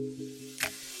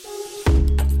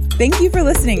Thank you for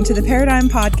listening to the Paradigm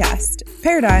Podcast.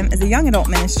 Paradigm is a young adult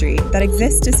ministry that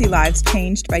exists to see lives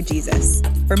changed by Jesus.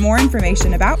 For more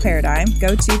information about Paradigm, go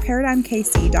to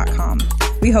paradigmkc.com.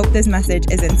 We hope this message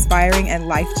is inspiring and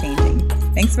life-changing.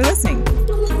 Thanks for listening.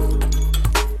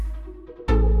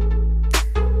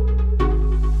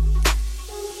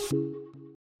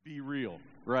 Be real,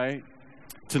 right?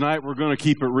 Tonight we're going to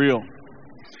keep it real.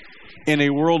 In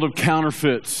a world of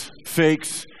counterfeits,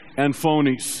 fakes, and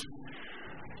phonies,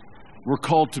 we're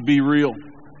called to be real.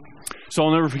 So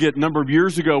I'll never forget, a number of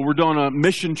years ago, we're doing a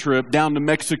mission trip down to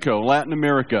Mexico, Latin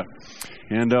America.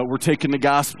 And we're taking the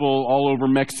gospel all over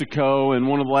Mexico. And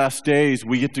one of the last days,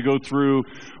 we get to go through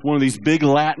one of these big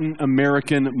Latin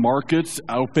American markets,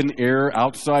 open air,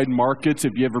 outside markets.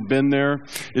 If you've ever been there,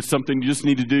 it's something you just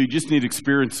need to do. You just need to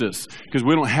experience this because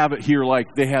we don't have it here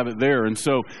like they have it there. And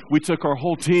so we took our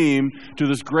whole team to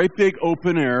this great big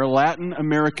open air Latin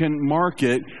American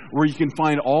market where you can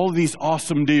find all of these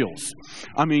awesome deals.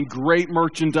 I mean, great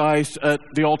merchandise at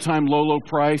the all-time low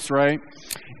price, right?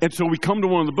 And so we come to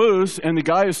one of the booths, and the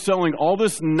guy is selling all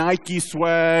this Nike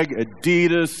swag,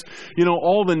 Adidas,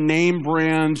 all the name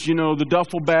brands, the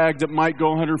duffel bag that might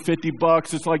go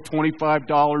 $150, it's like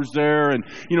 $25 there, and,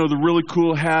 the really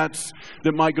cool hats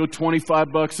that might go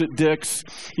 $25 at Dick's,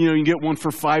 you can get one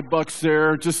for $5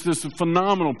 there. Just this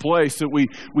phenomenal place that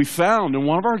we found, and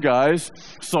one of our guys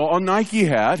saw a Nike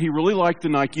hat. He really liked the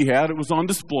Nike hat. It was on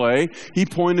display. He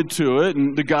pointed to it,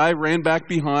 and the guy ran back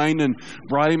behind and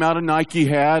brought him out a Nike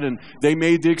hat. And they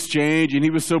made the exchange, and he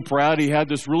was so proud. He had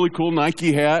this really cool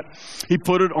Nike hat. He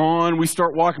put it on. We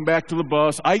start walking back to the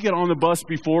bus. I get on the bus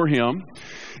before him.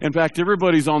 In fact,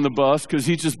 everybody's on the bus because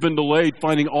he's just been delayed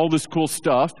finding all this cool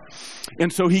stuff.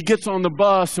 And so he gets on the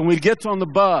bus, and when he gets on the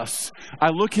bus, I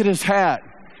look at his hat.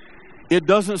 It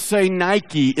doesn't say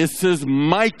Nike. It says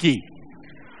Mikey.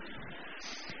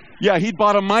 Yeah, he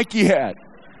bought a Mikey hat.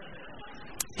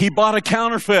 He bought a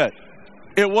counterfeit.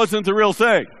 It wasn't the real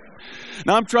thing.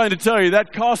 Now, I'm trying to tell you,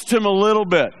 that cost him a little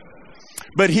bit,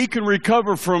 but he can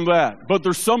recover from that. But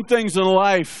there's some things in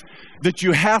life that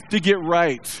you have to get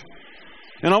right.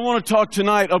 And I want to talk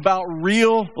tonight about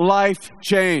real life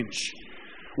change.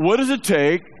 What does it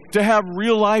take to have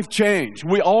real life change?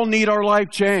 We all need our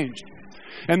life changed.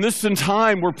 And this is a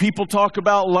time where people talk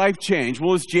about life change.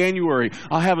 Well, it's January.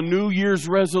 I'll have a New Year's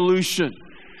resolution.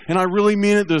 And I really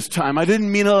mean it this time. I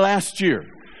didn't mean it last year.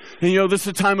 And this is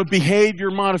a time of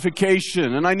behavior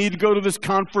modification, and I need to go to this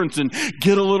conference and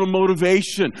get a little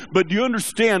motivation. But do you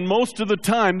understand, most of the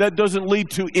time, that doesn't lead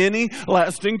to any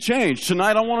lasting change.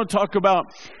 Tonight, I want to talk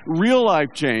about real life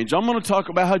change. I'm going to talk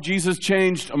about how Jesus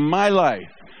changed my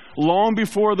life. Long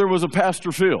before there was a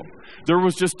Pastor Phil, there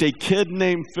was just a kid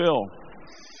named Phil.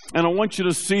 And I want you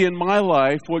to see in my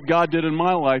life what God did in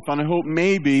my life, and I hope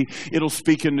maybe it'll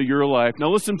speak into your life. Now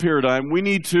listen, Paradigm, we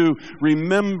need to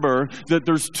remember that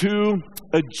there's two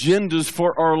agendas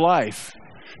for our life.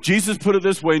 Jesus put it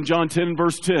this way in John 10,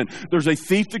 verse 10. There's a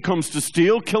thief that comes to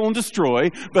steal, kill, and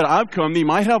destroy, but I've come that you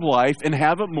might have life and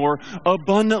have it more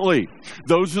abundantly.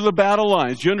 Those are the battle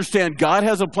lines. You understand, God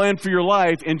has a plan for your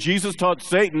life, and Jesus taught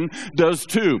Satan does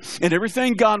too. And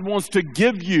everything God wants to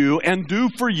give you and do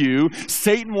for you,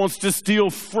 Satan wants to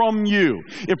steal from you.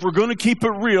 If we're going to keep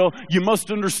it real, you must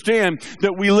understand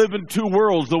that we live in two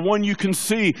worlds, the one you can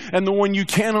see and the one you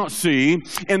cannot see.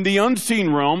 And the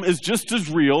unseen realm is just as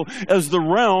real as the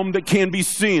realm that can be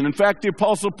seen. In fact, the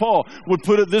Apostle Paul would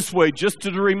put it this way, just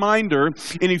as a reminder,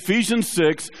 in Ephesians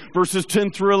 6, verses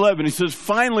 10 through 11. He says,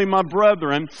 "Finally, my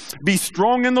brethren, be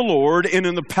strong in the Lord and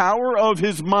in the power of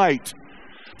his might.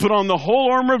 Put on the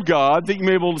whole armor of God that you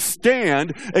may be able to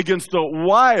stand against the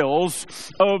wiles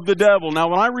of the devil." Now,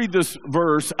 when I read this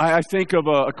verse, I think of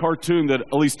a cartoon that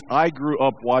at least I grew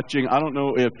up watching. I don't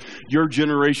know if your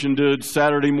generation did.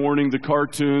 Saturday morning, the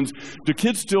cartoons. Do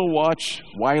kids still watch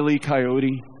Wile E.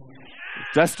 Coyote?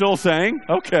 Is that still a thing?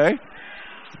 Okay.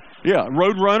 Yeah,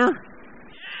 Roadrunner.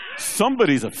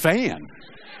 Somebody's a fan.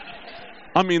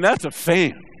 I mean, that's a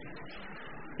fan.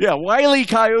 Yeah, Wile E.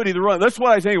 Coyote, the run. That's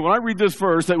what I think when I read this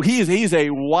verse, that he's a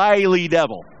wily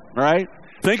devil, right?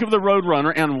 Think of the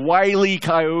Roadrunner and Wile E.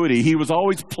 Coyote. He was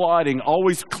always plotting,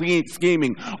 always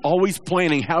scheming, always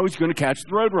planning how he's going to catch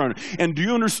the Roadrunner. And do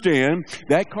you understand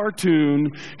that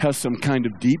cartoon has some kind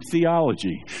of deep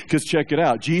theology? Because check it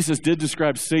out. Jesus did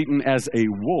describe Satan as a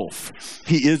wolf.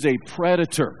 He is a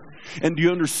predator. And do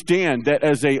you understand that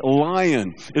as a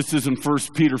lion, it says in 1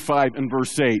 Peter 5 and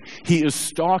verse 8, he is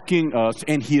stalking us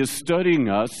and he is studying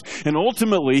us. And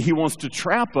ultimately, he wants to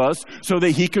trap us so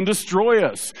that he can destroy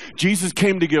us. Jesus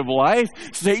came to give life.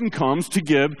 Satan comes to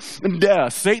give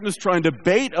death. Satan is trying to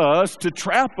bait us, to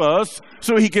trap us,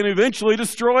 so he can eventually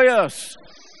destroy us.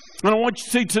 And I want you to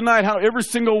see tonight how every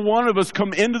single one of us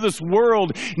come into this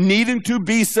world needing to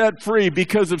be set free.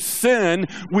 Because of sin,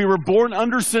 we were born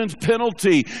under sin's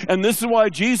penalty. And this is why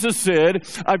Jesus said,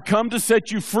 I've come to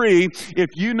set you free. If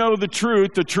you know the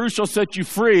truth shall set you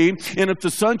free. And if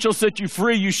the Son shall set you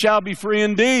free, you shall be free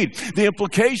indeed. The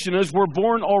implication is we're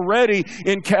born already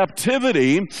in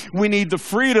captivity. We need the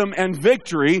freedom and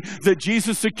victory that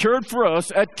Jesus secured for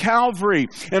us at Calvary.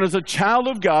 And as a child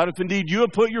of God, if indeed you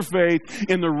have put your faith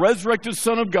in the resurrected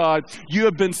Son of God, you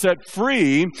have been set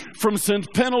free from sin's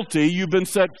penalty. You've been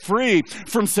set free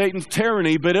from Satan's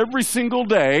tyranny. But every single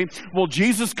day, while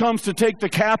Jesus comes to take the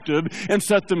captive and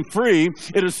set them free,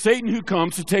 it is Satan who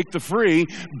comes to take the free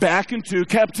back into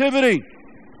captivity.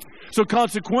 So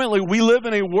consequently, we live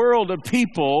in a world of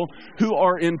people who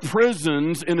are in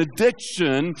prisons, in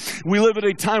addiction. We live at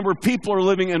a time where people are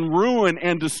living in ruin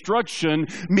and destruction,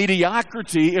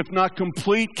 mediocrity, if not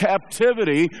complete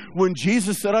captivity, when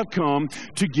Jesus said, I've come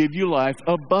to give you life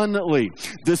abundantly.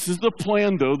 This is the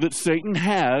plan, though, that Satan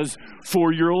has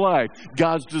for your life.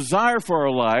 God's desire for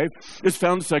our life is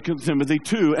found in 2 Timothy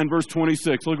 2 and verse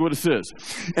 26. Look what it says.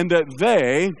 And that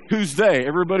they, who's they?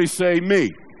 Everybody say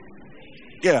me.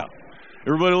 Yeah.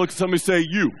 Everybody look at somebody say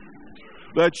you.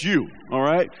 That's you, all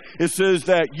right? It says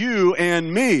that you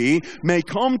and me may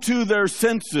come to their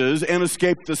senses and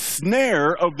escape the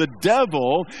snare of the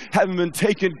devil, having been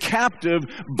taken captive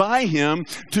by him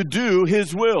to do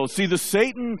his will. See, the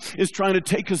Satan is trying to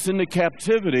take us into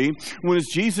captivity when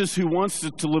it's Jesus who wants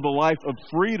us to live a life of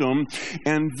freedom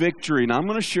and victory. Now, I'm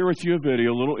going to share with you a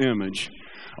video, a little image.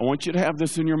 I want you to have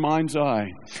this in your mind's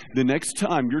eye. The next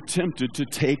time you're tempted to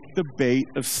take the bait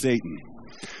of Satan,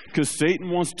 because Satan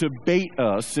wants to bait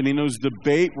us, and he knows the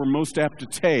bait we're most apt to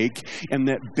take, and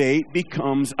that bait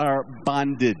becomes our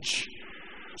bondage.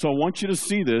 So I want you to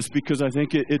see this because I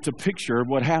think it's a picture of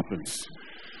what happens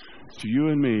to you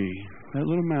and me. That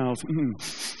little mouth.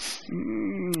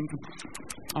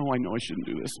 Oh, I know I shouldn't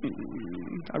do this.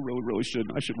 I really, really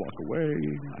shouldn't. I should walk away.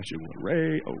 I should walk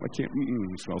away. Oh, I can't.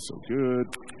 It smells so good.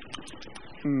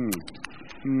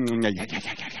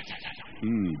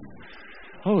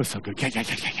 Oh, it's so good.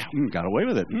 Got away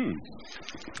with it.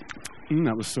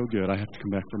 That was so good. I have to come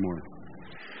back for more.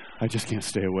 I just can't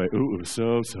stay away. Ooh, it was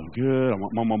so good. I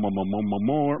want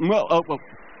more. Well.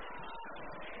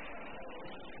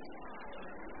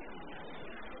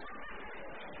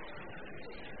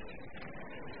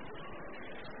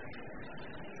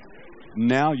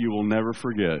 Now you will never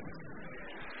forget.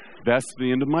 That's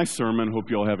the end of my sermon. Hope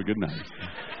you all have a good night.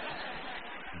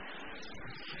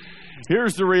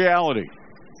 Here's the reality.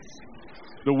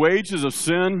 The wages of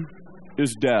sin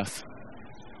is death.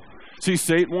 See,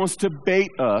 Satan wants to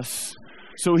bait us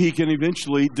so he can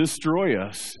eventually destroy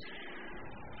us.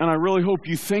 And I really hope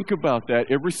you think about that.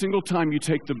 Every single time you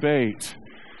take the bait,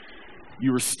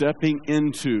 you are stepping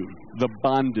into the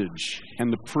bondage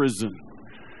and the prison.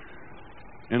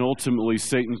 And ultimately,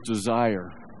 Satan's desire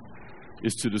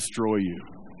is to destroy you.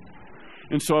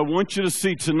 And so I want you to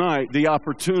see tonight the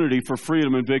opportunity for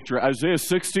freedom and victory. Isaiah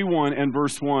 61 and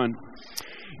verse 1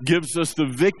 gives us the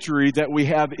victory that we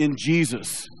have in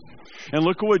Jesus. And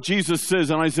look at what Jesus says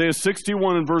in Isaiah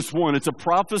 61 and verse 1. It's a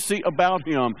prophecy about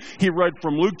him. He read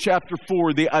from Luke chapter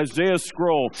 4, the Isaiah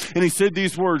scroll. And he said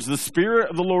these words, "The Spirit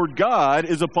of the Lord God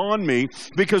is upon me,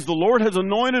 because the Lord has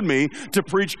anointed me to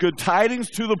preach good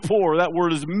tidings to the poor." That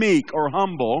word is meek or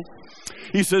humble.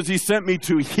 He says he sent me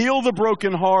to heal the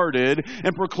brokenhearted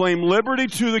and proclaim liberty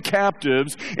to the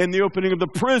captives and the opening of the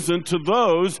prison to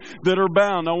those that are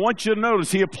bound. Now, I want you to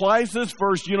notice he applies this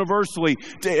verse universally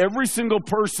to every single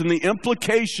person. The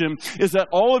implication is that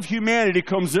all of humanity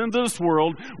comes into this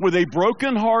world with a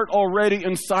broken heart already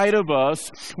inside of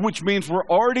us, which means we're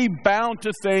already bound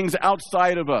to things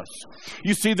outside of us.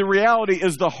 You see, the reality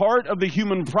is the heart of the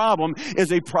human problem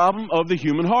is a problem of the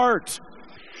human heart.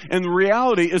 And the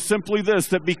reality is simply this,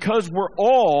 that because we're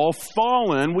all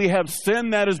fallen, we have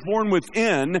sin that is born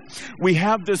within, we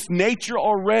have this nature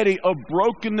already of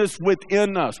brokenness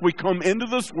within us. We come into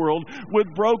this world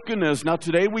with brokenness. Now,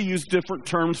 today we use different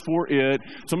terms for it.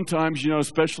 Sometimes,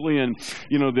 especially in,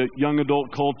 the young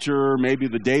adult culture, maybe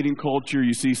the dating culture,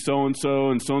 you see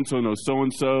so-and-so knows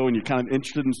so-and-so, and you're kind of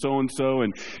interested in so-and-so,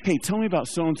 and, hey, tell me about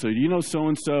so-and-so. Do you know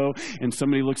so-and-so? And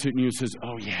somebody looks at you and says,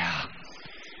 oh, yeah.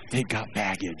 They've got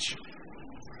baggage.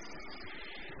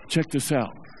 Check this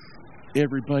out.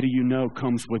 everybody you know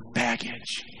comes with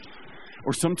baggage.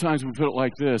 Or sometimes we put it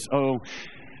like this, oh,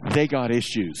 they got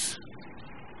issues.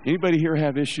 Anybody here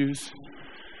have issues?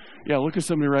 Yeah, look at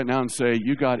somebody right now and say,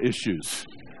 you got issues.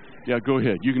 Yeah, go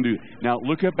ahead. You can do it. Now,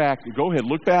 look back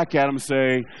at them and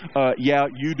say, yeah,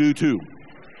 you do too.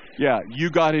 Yeah, you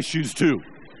got issues too.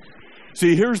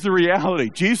 See, here's the reality.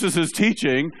 Jesus is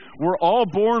teaching, we're all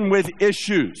born with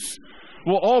issues.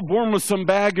 We're all born with some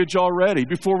baggage already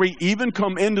before we even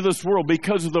come into this world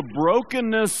because of the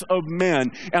brokenness of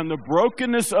men and the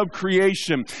brokenness of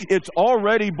creation. It's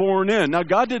already born in. Now,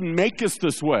 God didn't make us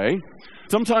this way.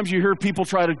 Sometimes you hear people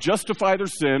try to justify their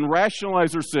sin,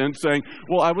 rationalize their sin, saying,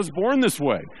 well, I was born this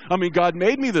way. I mean, God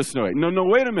made me this way. No,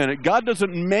 wait a minute. God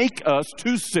doesn't make us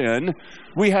to sin.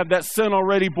 We have that sin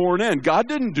already born in. God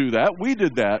didn't do that. We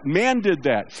did that. Man did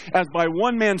that. As by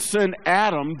one man's sin,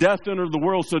 Adam, death entered the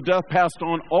world, so death passed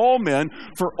on all men,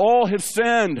 for all have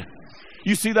sinned.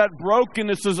 You see, that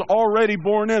brokenness is already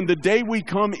born in. The day we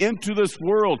come into this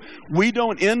world, we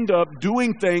don't end up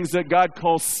doing things that God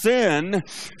calls sin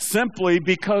simply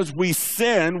because we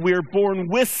sin. We're born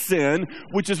with sin,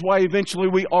 which is why eventually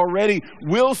we already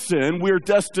will sin. We're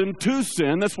destined to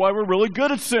sin. That's why we're really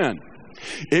good at sin.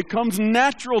 It comes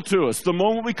natural to us the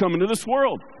moment we come into this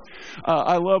world.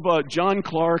 I love John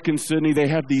Clark and Sydney. They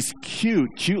have these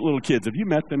cute little kids. Have you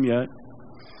met them yet?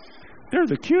 They're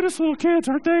the cutest little kids,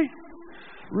 aren't they?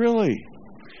 Really?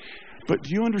 But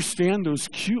do you understand those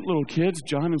cute little kids,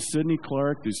 John and Sydney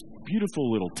Clark, these beautiful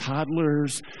little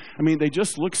toddlers? I mean, they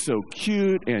just look so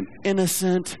cute and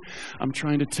innocent. I'm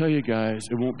trying to tell you guys,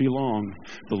 it won't be long.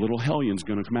 The little hellion's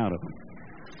going to come out of them.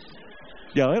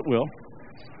 Yeah, it will.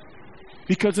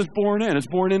 Because it's born in. It's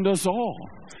born into us all.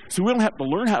 So we don't have to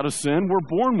learn how to sin. We're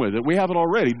born with it. We have it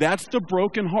already. That's the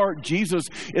broken heart Jesus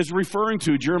is referring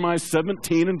to. Jeremiah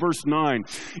 17 and verse 9.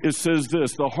 It says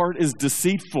this, the heart is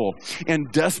deceitful and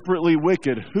desperately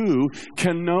wicked. Who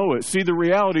can know it? See, the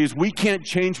reality is we can't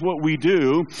change what we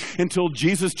do until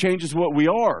Jesus changes what we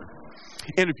are.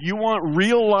 And if you want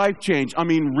real life change,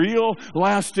 real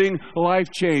lasting life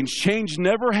change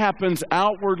never happens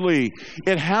outwardly.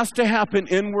 It has to happen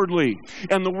inwardly.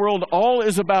 And the world all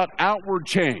is about outward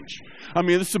change.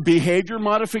 This is a behavior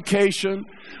modification.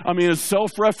 It's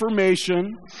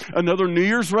self-reformation, another New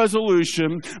Year's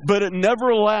resolution, but it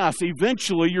never lasts.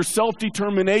 Eventually, your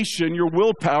self-determination, your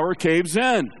willpower caves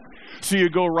in. So you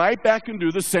go right back and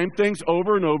do the same things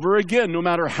over and over again. No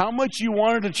matter how much you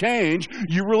wanted to change,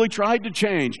 you really tried to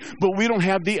change. But we don't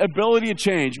have the ability to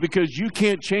change because you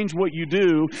can't change what you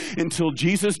do until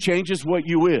Jesus changes what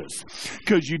you is.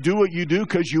 Because you do what you do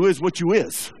because you is what you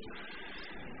is.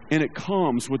 And it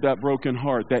comes with that broken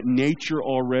heart, that nature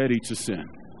already to sin.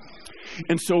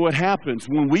 And so what happens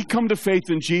when we come to faith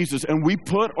in Jesus and we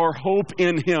put our hope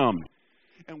in Him,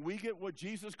 and we get what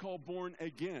Jesus called born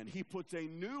again. He puts a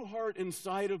new heart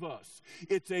inside of us.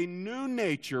 It's a new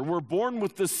nature. We're born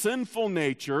with the sinful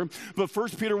nature, but 1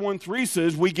 Peter 1:3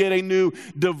 says we get a new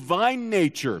divine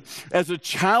nature. As a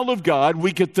child of God,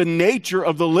 we get the nature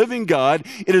of the living God.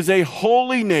 It is a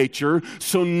holy nature.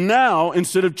 So now,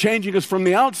 instead of changing us from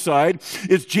the outside,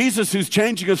 it's Jesus who's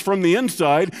changing us from the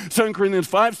inside. 2 Corinthians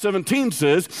 5:17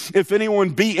 says, if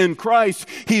anyone be in Christ,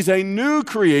 he's a new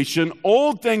creation.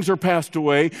 Old things are passed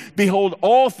away. Behold,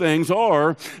 all things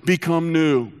are become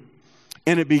new.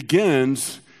 And it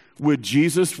begins with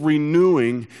Jesus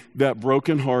renewing that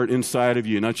broken heart inside of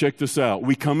you. Now check this out.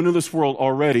 We come into this world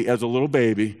already as a little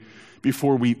baby.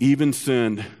 Before we even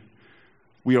sinned,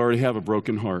 we already have a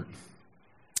broken heart.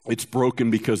 It's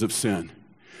broken because of sin.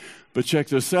 But check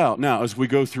this out. Now, as we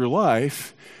go through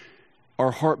life,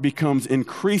 our heart becomes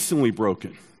increasingly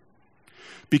broken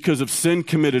because of sin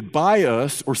committed by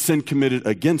us or sin committed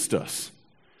against us.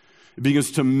 It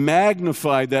begins to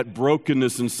magnify that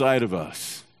brokenness inside of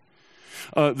us.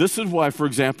 This is why, for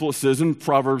example, it says in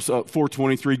Proverbs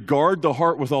 4:23, guard the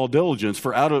heart with all diligence,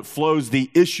 for out of it flows the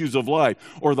issues of life,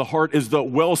 or the heart is the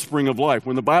wellspring of life.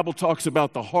 When the Bible talks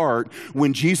about the heart,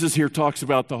 when Jesus here talks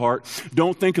about the heart,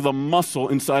 don't think of the muscle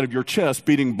inside of your chest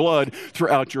beating blood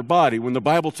throughout your body. When the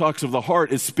Bible talks of the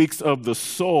heart, it speaks of the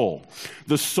soul.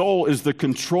 The soul is the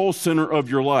control center of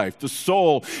your life. The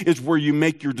soul is where you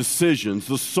make your decisions.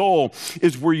 The soul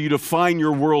is where you define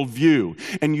your worldview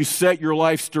and you set your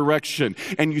life's direction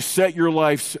and you set your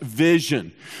life's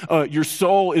vision. Your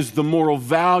soul is the moral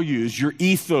values, your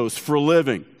ethos for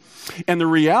living. And the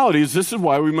reality is this is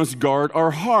why we must guard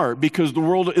our heart, because the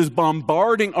world is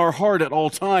bombarding our heart at all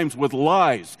times with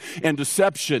lies and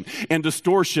deception and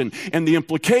distortion. And the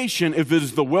implication, if it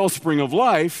is the wellspring of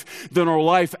life, then our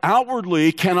life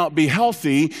outwardly cannot be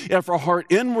healthy if our heart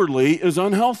inwardly is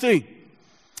unhealthy.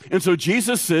 And so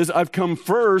Jesus says, I've come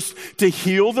first to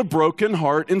heal the broken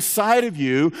heart inside of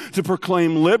you, to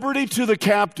proclaim liberty to the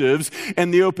captives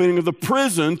and the opening of the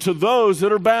prison to those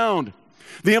that are bound.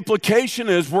 The implication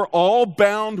is we're all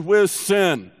bound with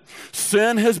sin.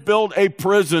 Sin has built a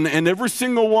prison, and every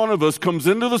single one of us comes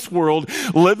into this world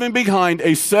living behind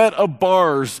a set of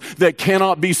bars that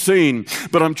cannot be seen.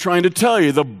 But I'm trying to tell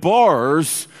you, the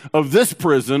bars of this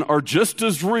prison are just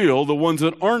as real, the ones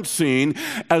that aren't seen,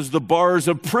 as the bars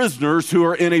of prisoners who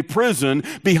are in a prison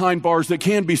behind bars that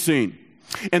can be seen.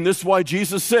 And this is why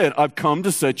Jesus said, I've come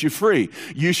to set you free.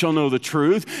 You shall know the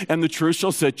truth, and the truth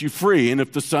shall set you free. And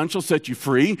if the Son shall set you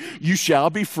free, you shall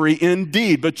be free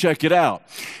indeed. But check it out.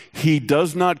 He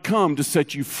does not come to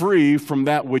set you free from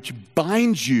that which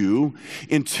binds you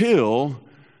until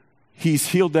he's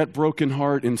healed that broken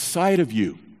heart inside of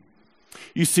you.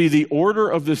 You see, the order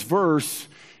of this verse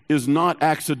is not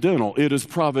accidental. It is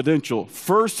providential.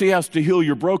 First, he has to heal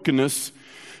your brokenness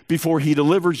before he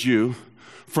delivers you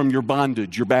from your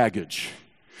bondage, your baggage.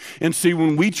 And see,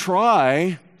 when we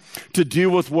try to deal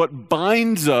with what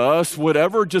binds us,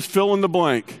 whatever, just fill in the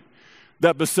blank,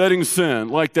 that besetting sin,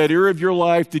 like that area of your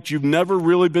life that you've never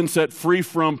really been set free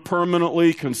from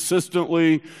permanently,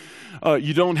 consistently,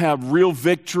 you don't have real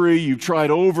victory, you've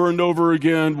tried over and over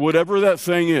again, whatever that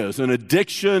thing is, an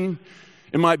addiction.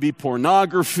 It might be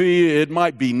pornography, it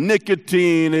might be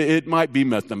nicotine, it might be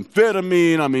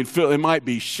methamphetamine, it might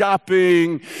be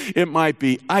shopping, it might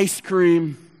be ice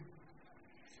cream.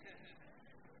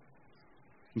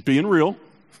 Being real.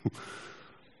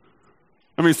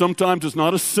 Sometimes it's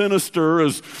not as sinister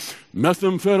as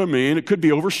methamphetamine, it could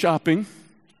be over shopping.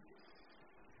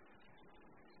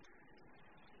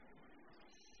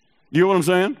 You know what I'm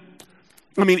saying?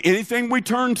 Anything we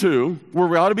turn to, where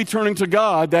we ought to be turning to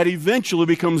God, that eventually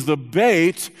becomes the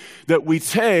bait that we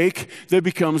take that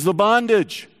becomes the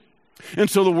bondage. And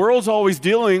so the world's always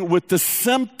dealing with the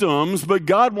symptoms, but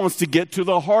God wants to get to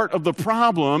the heart of the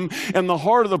problem, and the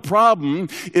heart of the problem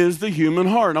is the human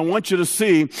heart. And I want you to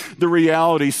see the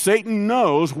reality. Satan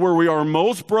knows where we are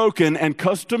most broken and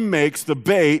custom makes the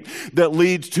bait that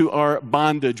leads to our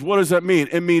bondage. What does that mean?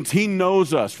 It means he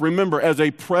knows us. Remember, as a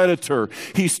predator,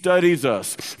 he studies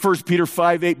us. 1 Peter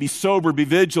 5:8, be sober, be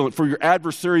vigilant, for your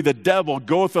adversary, the devil,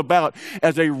 goeth about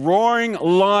as a roaring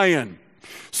lion,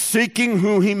 seeking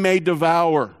whom he may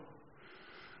devour.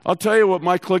 I'll tell you what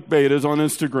my clickbait is on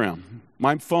Instagram.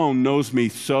 My phone knows me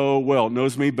so well,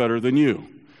 knows me better than you.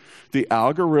 The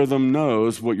algorithm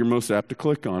knows what you're most apt to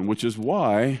click on, which is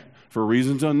why, for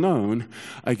reasons unknown,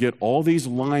 I get all these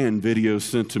lion videos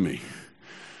sent to me.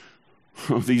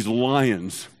 These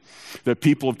lions that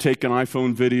people have taken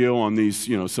iPhone video on these,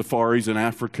 safaris in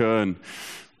Africa, and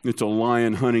it's a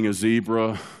lion hunting a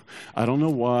zebra. I don't know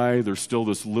why there's still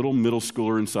this little middle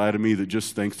schooler inside of me that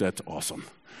just thinks that's awesome.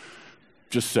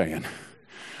 Just saying.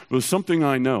 There's something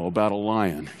I know about a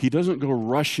lion. He doesn't go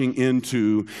rushing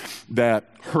into that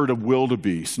herd of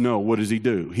wildebeest. No, what does he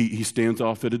do? He stands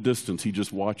off at a distance. He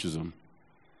just watches them.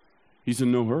 He's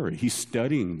in no hurry. He's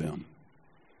studying them.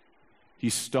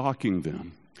 He's stalking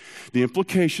them. The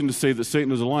implication to say that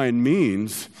Satan is a lion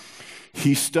means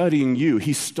he's studying you.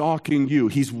 He's stalking you.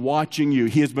 He's watching you.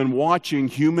 He has been watching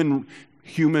human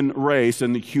race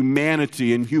and the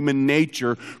humanity and human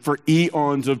nature for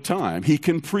eons of time. He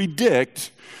can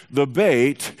predict the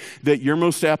bait that you're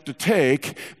most apt to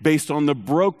take based on the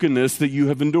brokenness that you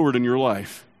have endured in your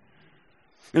life.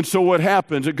 And so what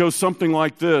happens, it goes something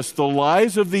like this. The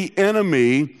lies of the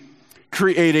enemy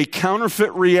create a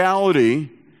counterfeit reality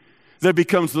that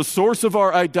becomes the source of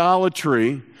our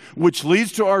idolatry, which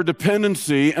leads to our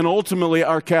dependency and ultimately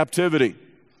our captivity.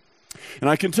 And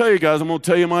I can tell you guys, I'm going to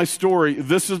tell you my story.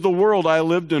 This is the world I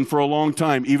lived in for a long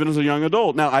time, even as a young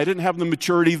adult. Now, I didn't have the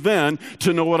maturity then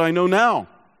to know what I know now.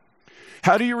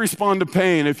 How do you respond to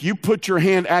pain? If you put your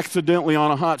hand accidentally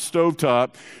on a hot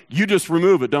stovetop, you just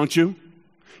remove it, don't you?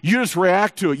 You just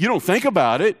react to it. You don't think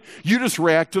about it. You just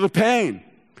react to the pain.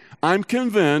 I'm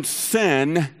convinced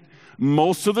sin,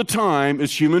 most of the time,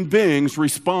 as human beings,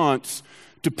 responds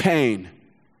to pain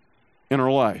in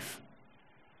our life.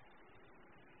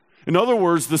 In other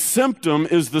words, the symptom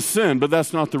is the sin, but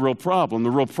that's not the real problem. The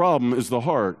real problem is the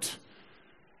heart.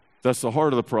 That's the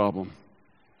heart of the problem.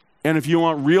 And if you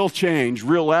want real change,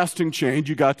 real lasting change,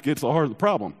 you got to get to the heart of the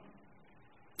problem.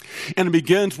 And it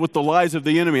begins with the lies of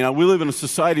the enemy. Now, we live in a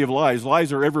society of lies.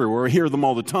 Lies are everywhere. We hear them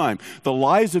all the time. The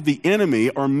lies of the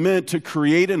enemy are meant to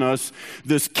create in us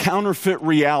this counterfeit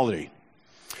reality.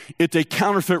 It's a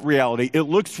counterfeit reality. It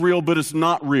looks real, but it's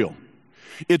not real.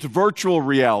 It's virtual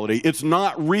reality. It's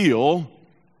not real.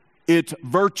 It's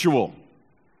virtual.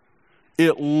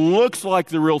 It looks like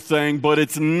the real thing, but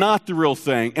it's not the real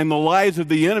thing. And the lies of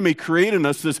the enemy create in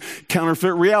us this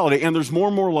counterfeit reality. And there's more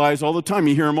and more lies all the time.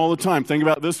 You hear them all the time. Think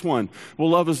about this one. Well,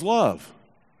 love is love,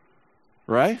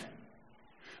 right?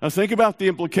 Now think about the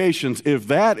implications. If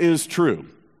that is true,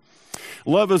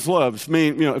 love is love. I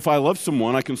mean, if I love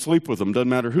someone, I can sleep with them. Doesn't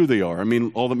matter who they are. I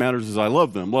mean, all that matters is I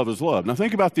love them. Love is love. Now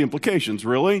think about the implications,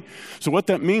 really. So what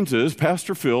that means is,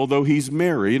 Pastor Phil, though he's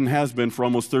married and has been for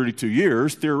almost 32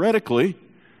 years, theoretically,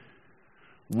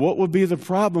 what would be the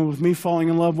problem with me falling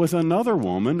in love with another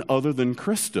woman other than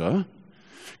Krista,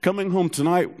 coming home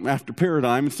tonight after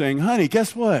Paradigm and saying, honey,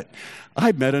 guess what?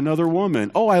 I met another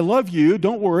woman. Oh, I love you.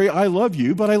 Don't worry, I love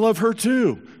you, but I love her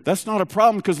too. That's not a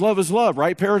problem because love is love,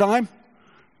 right, Paradigm?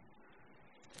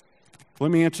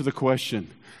 Let me answer the question.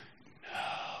 No.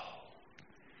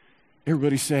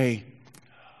 Everybody say,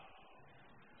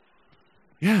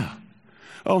 yeah.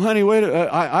 Oh, honey, wait,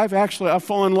 I've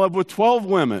fallen in love with 12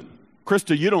 women.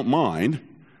 Krista, you don't mind.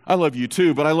 I love you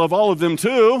too, but I love all of them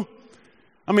too.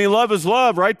 I mean, love is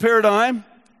love, right, Paradigm?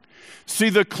 See,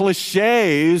 the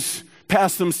cliches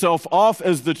pass themselves off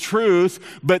as the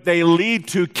truth, but they lead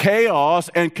to chaos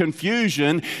and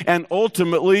confusion and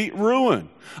ultimately ruin.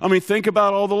 I mean, think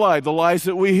about all the lies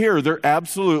that we hear. They're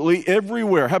absolutely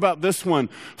everywhere. How about this one?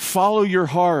 Follow your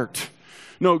heart.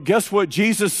 No, guess what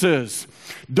Jesus says?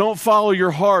 Don't follow your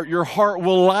heart. Your heart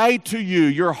will lie to you.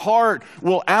 Your heart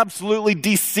will absolutely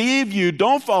deceive you.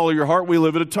 Don't follow your heart. We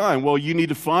live at a time. Well, you need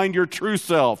to find your true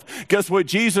self. Guess what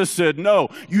Jesus said? No,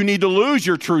 you need to lose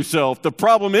your true self. The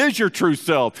problem is your true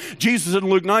self. Jesus in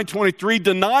Luke 9:23,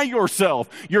 deny yourself.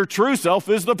 Your true self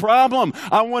is the problem.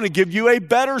 I want to give you a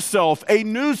better self, a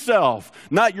new self,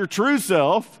 not your true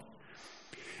self.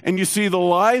 And you see, the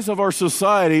lies of our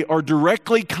society are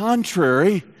directly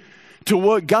contrary to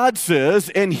what God says,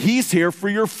 and He's here for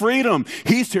your freedom.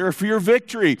 He's here for your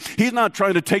victory. He's not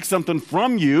trying to take something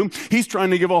from you. He's trying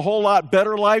to give a whole lot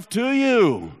better life to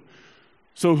you.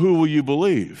 So who will you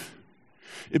believe?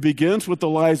 It begins with the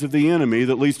lies of the enemy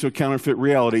that leads to a counterfeit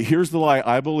reality. Here's the lie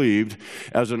I believed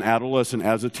as an adolescent,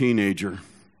 as a teenager.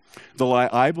 The lie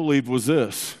I believed was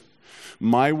this: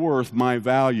 my worth, my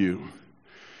value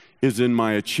is in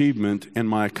my achievement and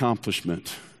my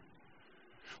accomplishment.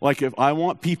 Like, if I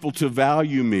want people to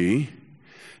value me,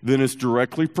 then it's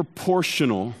directly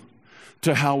proportional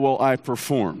to how well I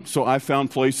perform. So I found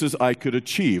places I could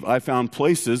achieve. I found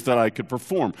places that I could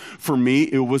perform. For me,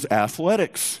 it was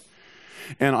athletics.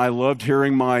 And I loved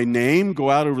hearing my name go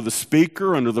out over the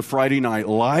speaker under the Friday night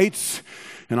lights.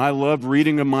 And I loved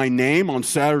reading of my name on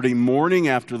Saturday morning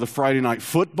after the Friday night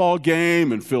football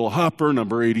game. And Phil Hopper,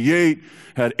 number 88,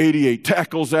 had 88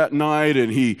 tackles that night.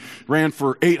 And he ran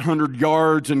for 800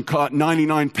 yards and caught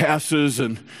 99 passes.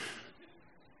 And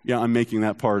yeah, I'm making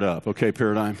that part up. Okay,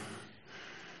 Paradigm.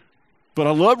 But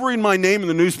I loved reading my name in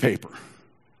the newspaper.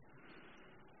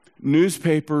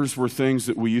 Newspapers were things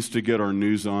that we used to get our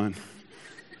news on.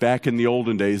 Back in the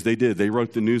olden days, they did. They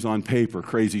wrote the news on paper.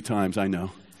 Crazy times, I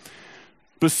know.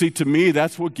 But see, to me,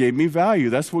 that's what gave me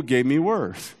value. That's what gave me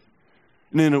worth.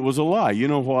 And then it was a lie. You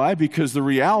know why? Because the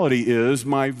reality is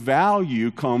my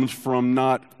value comes from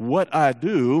not what I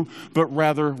do, but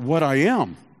rather what I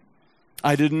am.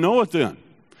 I didn't know it then.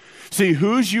 See,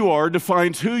 whose you are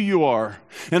defines who you are.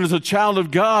 And as a child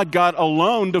of God, God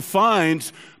alone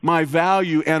defines my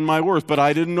value and my worth. But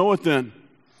I didn't know it then.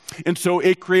 And so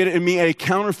it created in me a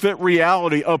counterfeit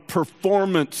reality of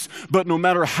performance. But no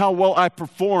matter how well I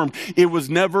performed, it was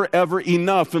never, ever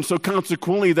enough. And so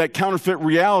consequently, that counterfeit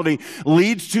reality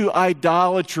leads to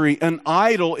idolatry. An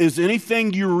idol is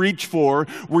anything you reach for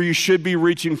where you should be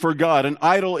reaching for God. An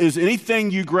idol is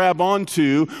anything you grab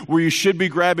onto where you should be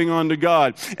grabbing onto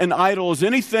God. An idol is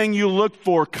anything you look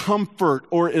for comfort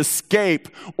or escape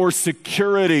or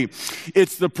security.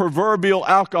 It's the proverbial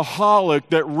alcoholic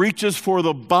that reaches for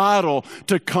the bottle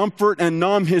to comfort and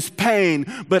numb his pain,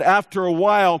 but after a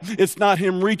while, it's not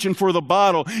him reaching for the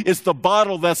bottle, it's the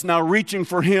bottle that's now reaching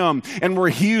for him. And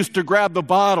where he used to grab the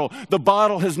bottle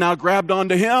has now grabbed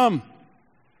onto him.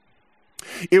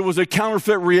 It was a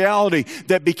counterfeit reality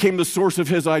that became the source of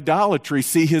his idolatry.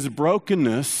 See, his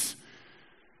brokenness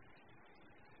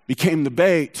became the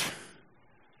bait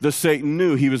that Satan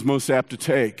knew he was most apt to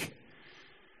take.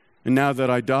 And now that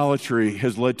idolatry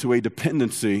has led to a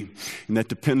dependency, and that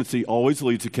dependency always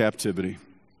leads to captivity.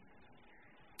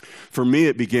 For me,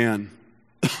 it began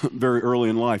very early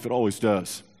in life. It always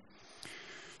does.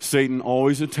 Satan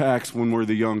always attacks when we're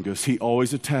the youngest. He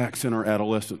always attacks in our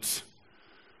adolescence.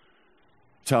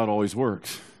 That's how it always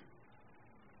works.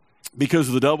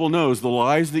 Because the devil knows the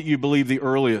lies that you believe the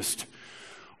earliest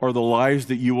are the lies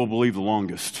that you will believe the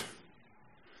longest.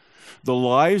 The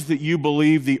lies that you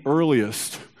believe the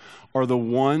earliest are the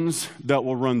ones that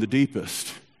will run the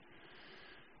deepest.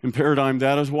 In Paradigm,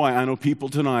 that is why I know people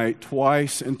tonight,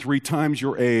 twice and 3 times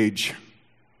your age,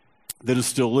 that is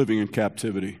still living in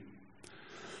captivity.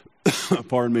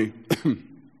 Pardon me.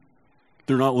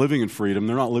 They're not living in freedom.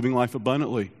 They're not living life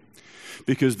abundantly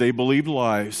because they believed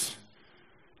lies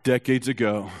decades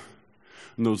ago.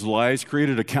 And those lies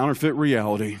created a counterfeit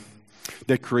reality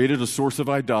that created a source of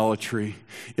idolatry.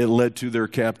 It led to their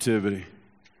captivity.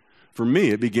 For me,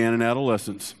 it began in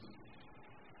adolescence.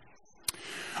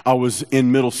 I was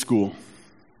in middle school.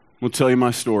 I'll tell you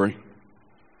my story.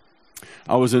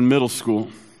 I was in middle school.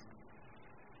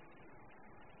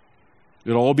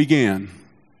 It all began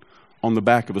on the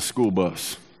back of a school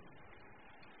bus.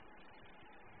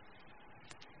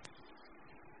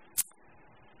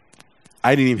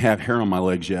 I didn't even have hair on my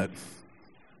legs yet.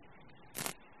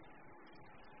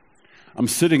 I'm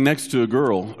sitting next to a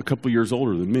girl a couple years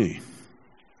older than me.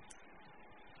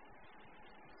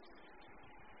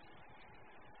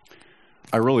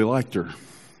 I really liked her.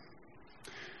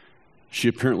 She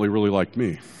apparently really liked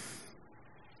me.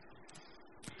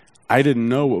 I didn't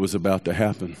know what was about to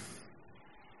happen.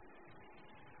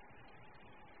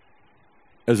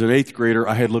 As an 8th grader,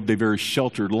 I had lived a very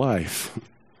sheltered life.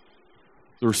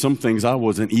 There were some things I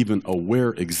wasn't even aware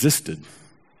existed.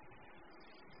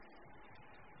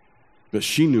 But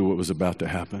she knew what was about to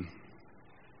happen.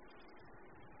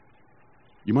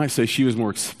 You might say she was more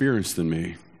experienced than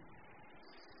me.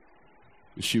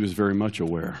 And she was very much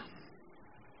aware.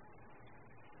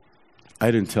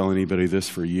 I didn't tell anybody this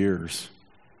for years.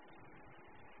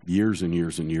 Years and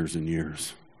years and years and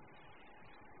years.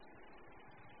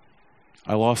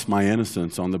 I lost my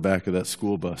innocence on the back of that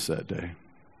school bus that day.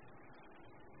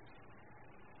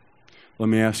 Let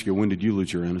me ask you, when did you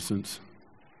lose your innocence?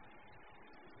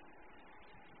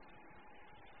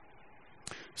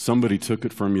 Somebody took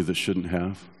it from you that shouldn't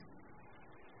have.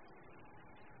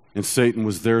 And Satan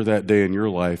was there that day in your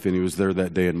life, and he was there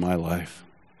that day in my life.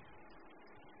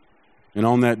 And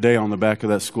on that day, on the back of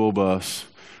that school bus,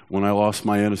 when I lost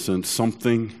my innocence,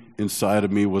 something inside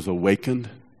of me was awakened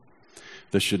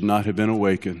that should not have been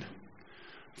awakened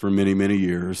for many, many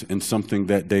years. And something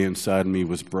that day inside of me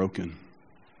was broken.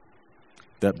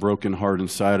 That broken heart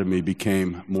inside of me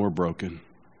became more broken.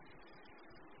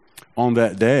 On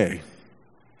that day,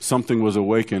 something was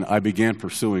awakened. I began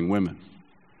pursuing women.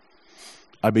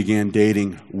 I began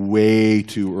dating way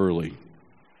too early.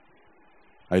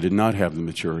 I did not have the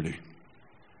maturity.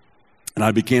 And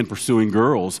I began pursuing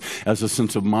girls as a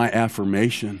sense of my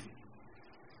affirmation.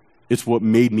 It's what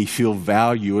made me feel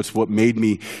value. It's what made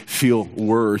me feel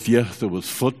worth. Yes, it was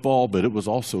football, but it was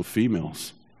also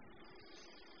females.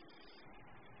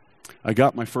 I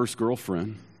got my first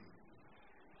girlfriend,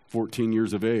 14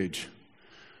 years of age.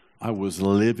 I was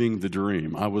living the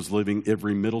dream. I was living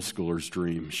every middle schooler's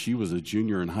dream. She was a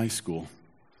junior in high school.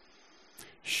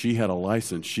 She had a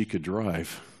license. She could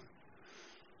drive.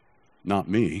 Not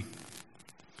me.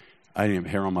 I didn't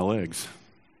have hair on my legs.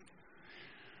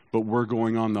 But we're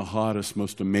going on the hottest,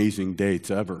 most amazing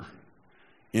dates ever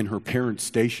in her parents'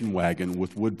 station wagon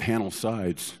with wood panel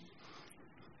sides.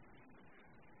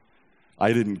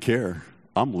 I didn't care.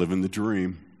 I'm living the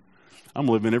dream. I'm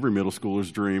living every middle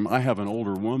schooler's dream. I have an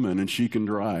older woman and she can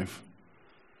drive.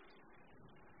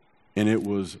 And it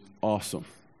was awesome.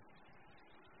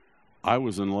 I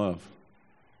was in love.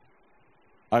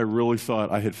 I really thought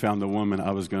I had found the woman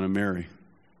I was going to marry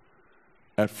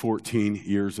at 14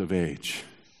 years of age.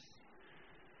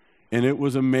 And it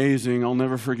was amazing. I'll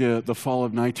never forget the fall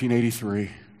of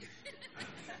 1983.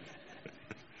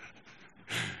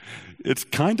 It's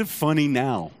kind of funny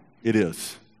now. It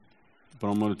is. But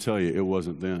I'm going to tell you, it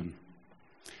wasn't then.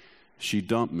 She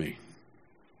dumped me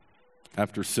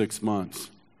after 6 months.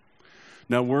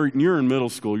 Now, when you're in middle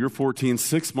school, you're 14,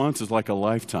 6 months is like a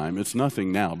lifetime. It's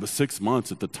nothing now, but 6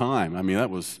 months at the time, I mean,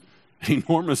 that was an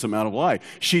enormous amount of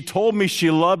life. She told me she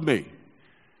loved me.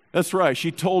 That's right.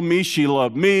 She told me she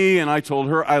loved me, and I told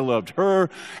her I loved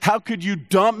her. How could you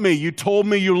dump me? You told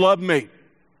me you loved me.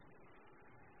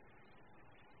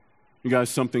 You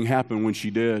guys, something happened when she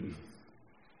did.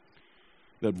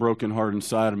 That broken heart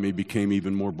inside of me became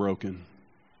even more broken.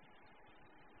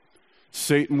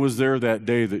 Satan was there that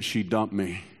day that she dumped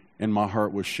me, and my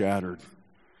heart was shattered.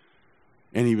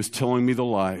 And he was telling me the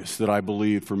lies that I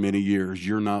believed for many years.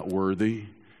 You're not worthy.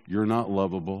 You're not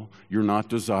lovable. You're not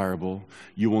desirable.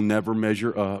 You will never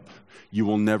measure up. You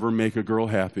will never make a girl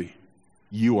happy.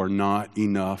 You are not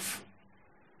enough.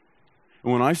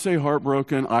 And when I say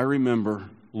heartbroken, I remember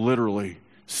literally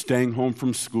staying home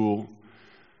from school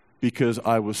because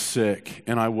I was sick,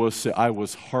 and I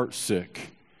was heart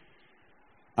sick.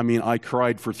 I mean, I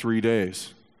cried for 3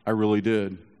 days. I really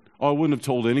did. Oh, I wouldn't have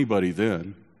told anybody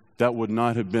then. That would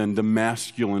not have been the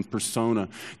masculine persona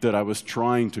that I was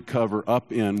trying to cover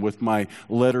up in with my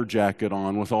letter jacket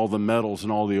on, with all the medals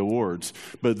and all the awards.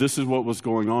 But this is what was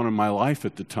going on in my life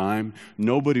at the time.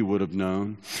 Nobody would have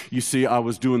known. You see, I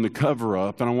was doing the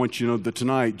cover-up, and I want you to know that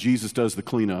tonight, Jesus does the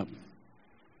cleanup.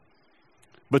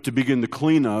 But to begin the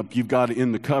cleanup, you've got to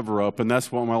end the cover-up, and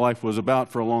that's what my life was about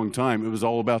for a long time. It was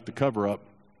all about the cover-up.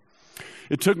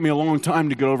 It took me a long time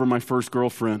to get over my first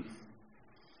girlfriend.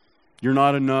 You're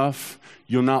not enough.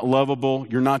 You're not lovable.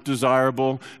 You're not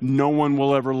desirable. No one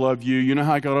will ever love you. You know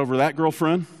how I got over that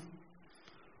girlfriend?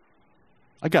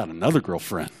 I got another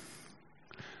girlfriend.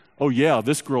 Oh yeah,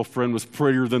 this girlfriend was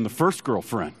prettier than the first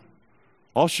girlfriend.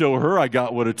 I'll show her I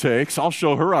got what it takes. I'll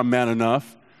show her I'm man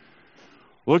enough.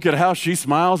 Look at how she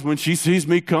smiles when she sees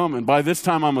me coming. By this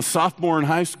time, I'm a sophomore in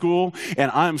high school, and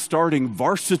I'm starting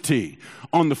varsity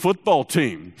on the football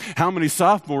team. How many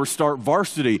sophomores start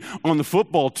varsity on the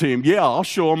football team? Yeah, I'll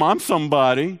show them I'm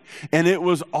somebody. And it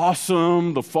was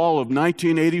awesome. The fall of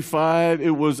 1985,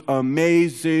 it was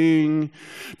amazing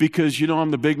because, you know,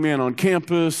 I'm the big man on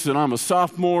campus, and I'm a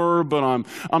sophomore, but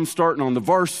I'm starting on the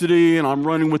varsity, and I'm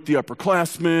running with the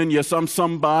upperclassmen. Yes, I'm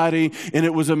somebody. And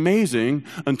it was amazing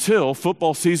until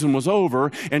football season was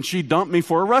over, and she dumped me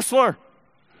for a wrestler.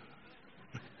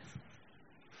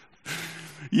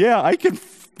 Yeah, I can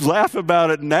laugh about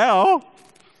it now,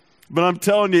 but I'm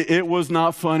telling you, it was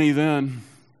not funny then.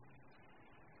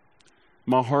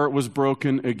 My heart was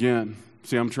broken again.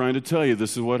 See, I'm trying to tell you,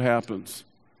 this is what happens.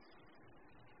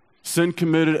 Sin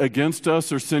committed against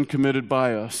us or sin committed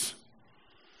by us.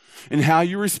 And how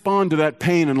you respond to that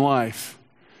pain in life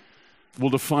will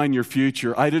define your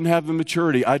future. I didn't have the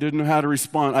maturity. I didn't know how to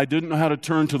respond. I didn't know how to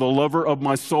turn to the lover of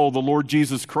my soul, the Lord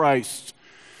Jesus Christ.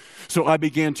 So I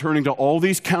began turning to all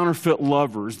these counterfeit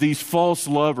lovers, these false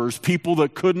lovers, people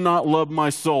that could not love my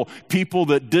soul, people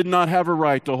that did not have a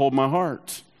right to hold my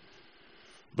heart.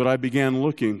 But I began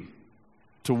looking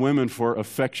to women for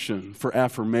affection, for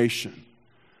affirmation,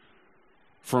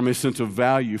 from a sense of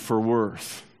value, for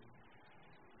worth.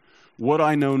 What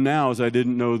I know now as I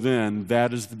didn't know then,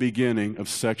 that is the beginning of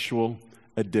sexual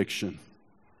addiction.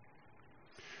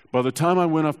 By the time I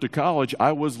went off to college,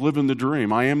 I was living the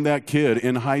dream. I am that kid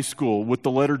in high school with the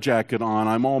letter jacket on.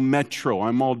 I'm all metro,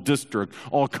 I'm all district,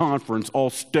 all conference, all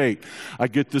state. I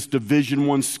get this Division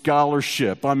I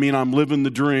scholarship. I mean, I'm living the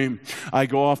dream. I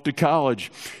go off to college,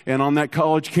 and on that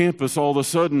college campus, all of a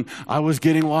sudden, I was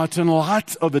getting lots and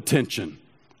lots of attention,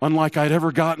 unlike I'd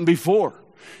ever gotten before.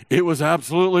 It was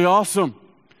absolutely awesome.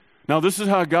 Now, this is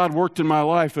how God worked in my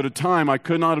life. At a time I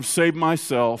could not have saved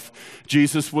myself.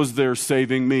 Jesus was there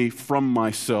saving me from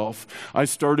myself. I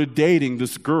started dating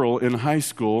this girl in high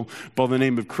school by the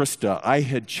name of Krista. I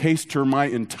had chased her my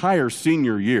entire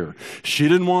senior year. She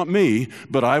didn't want me,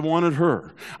 but I wanted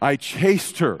her. I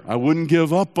chased her. I wouldn't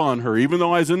give up on her, even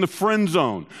though I was in the friend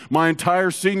zone my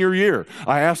entire senior year.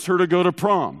 I asked her to go to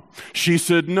prom. She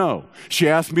said no. She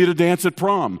asked me to dance at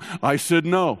prom. I said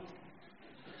no.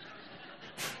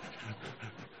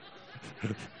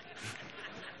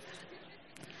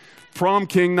 Prom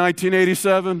King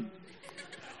 1987.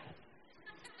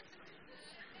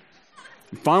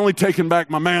 I'm finally taking back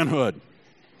my manhood.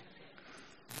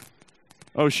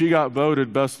 Oh, she got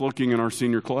voted best looking in our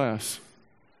senior class.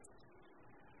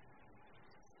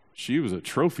 She was a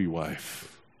trophy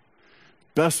wife.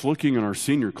 Best looking in our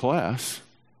senior class.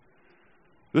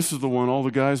 This is the one all the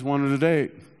guys wanted to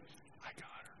date. I got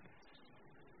her.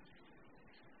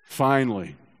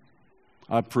 Finally,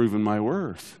 I've proven my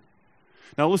worth.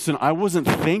 Now listen, I wasn't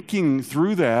thinking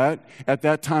through that at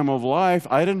that time of life.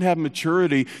 I didn't have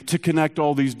maturity to connect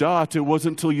all these dots. It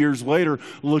wasn't until years later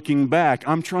looking back.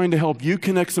 I'm trying to help you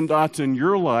connect some dots in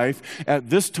your life at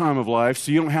this time of life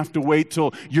so you don't have to wait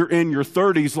till you're in your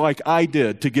 30s like I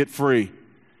did to get free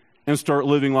and start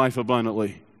living life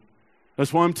abundantly.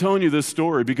 That's why I'm telling you this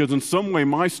story, because in some way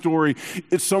my story,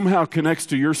 it somehow connects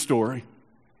to your story.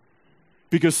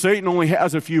 Because Satan only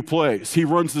has a few plays. He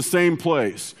runs the same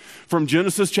plays. From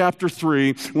Genesis chapter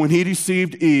 3, when he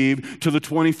deceived Eve, to the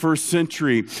 21st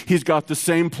century, he's got the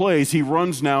same plays. He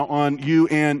runs now on you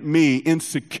and me.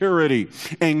 Insecurity,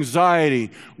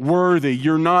 anxiety, worthy,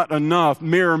 you're not enough.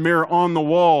 Mirror, mirror on the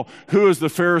wall, who is the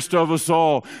fairest of us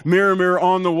all? Mirror, mirror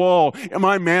on the wall, am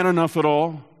I man enough at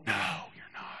all? No,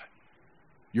 you're not.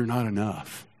 You're not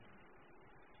enough.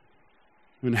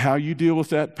 And how you deal with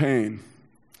that pain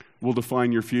will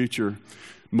define your future.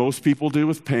 Most people deal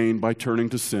with pain by turning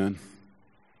to sin.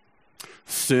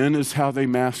 Sin is how they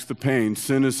mask the pain.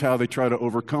 Sin is how they try to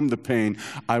overcome the pain.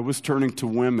 I was turning to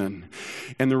women.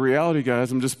 And the reality,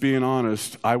 guys, I'm just being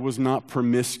honest, I was not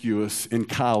promiscuous in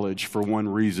college for one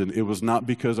reason. It was not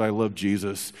because I loved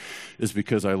Jesus. It's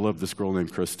because I loved this girl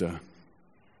named Krista.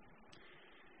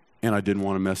 And I didn't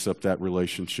want to mess up that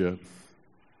relationship.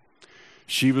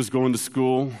 She was going to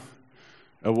school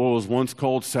at what was once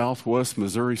called Southwest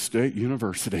Missouri State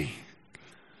University.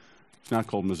 It's not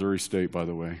called Missouri State, by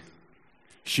the way.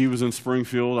 She was in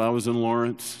Springfield, I was in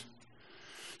Lawrence.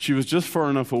 She was just far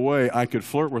enough away I could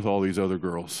flirt with all these other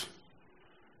girls.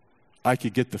 I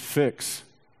could get the fix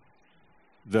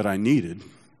that I needed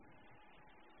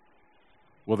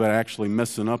without actually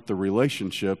messing up the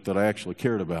relationship that I actually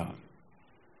cared about.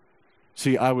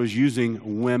 See, I was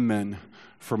using women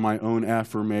for my own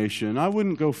affirmation. I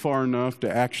wouldn't go far enough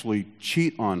to actually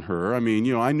cheat on her. I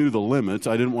mean, I knew the limits.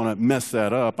 I didn't want to mess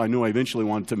that up. I knew I eventually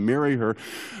wanted to marry her,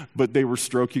 but they were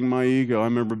stroking my ego. I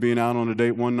remember being out on a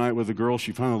date one night with a girl.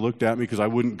 She finally looked at me because I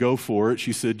wouldn't go for it.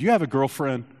 She said, "Do you have a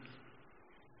girlfriend?"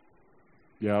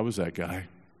 Yeah, I was that guy.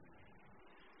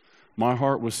 My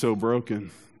heart was so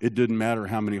broken, it didn't matter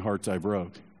how many hearts I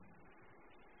broke.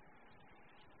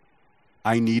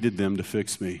 I needed them to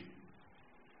fix me,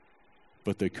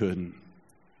 but they couldn't.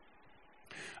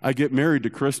 I get married to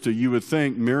Krista. You would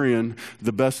think marrying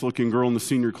the best-looking girl in the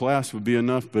senior class would be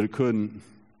enough, but it couldn't.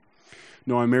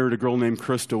 No, I married a girl named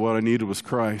Krista. What I needed was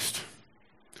Christ.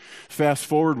 Fast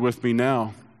forward with me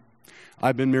now.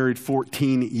 I've been married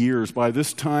 14 years. By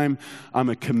this time, I'm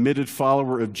a committed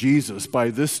follower of Jesus.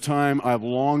 By this time, I've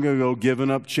long ago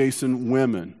given up chasing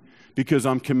women because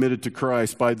I'm committed to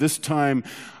Christ. By this time,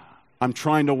 I'm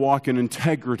trying to walk in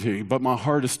integrity, but my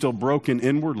heart is still broken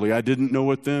inwardly. I didn't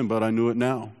know it then, but I knew it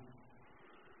now.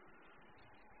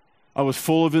 I was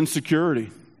full of insecurity,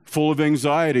 full of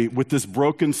anxiety, with this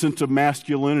broken sense of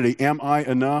masculinity. Am I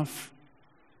enough?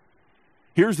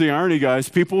 Here's the irony, guys.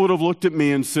 People would have looked at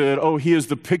me and said, "Oh, he is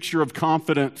the picture of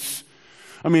confidence.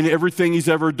 I mean, everything he's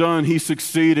ever done, he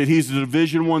succeeded. He's a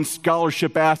Division I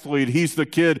scholarship athlete. He's the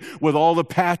kid with all the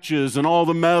patches and all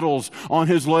the medals on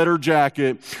his letter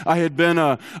jacket. I had been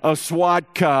a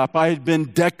SWAT cop. I had been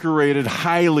decorated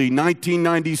highly.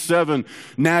 1997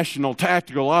 National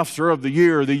Tactical Officer of the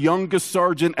Year, the youngest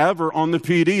sergeant ever on the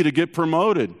PD to get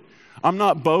promoted." I'm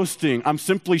not boasting. I'm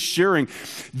simply sharing.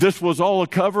 This was all a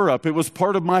cover-up. It was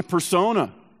part of my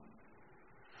persona.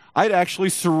 I'd actually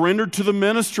surrendered to the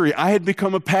ministry. I had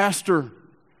become a pastor.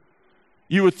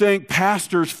 You would think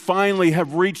pastors finally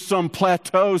have reached some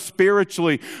plateau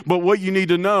spiritually, but what you need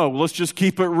to know, let's just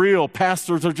keep it real,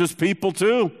 pastors are just people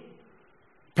too.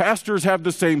 Pastors have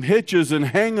the same hitches and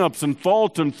hang-ups and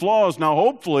faults and flaws. Now,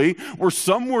 hopefully, we're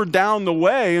somewhere down the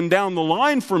way and down the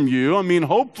line from you. I mean,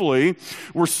 hopefully,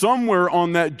 we're somewhere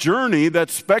on that journey, that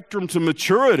spectrum to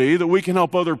maturity that we can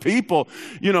help other people,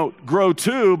 grow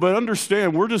too. But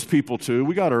understand, we're just people too.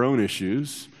 We got our own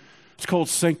issues. It's called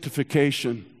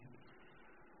sanctification.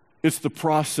 It's the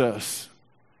process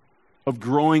of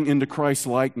growing into Christ's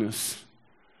likeness.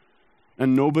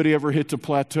 And nobody ever hits a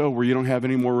plateau where you don't have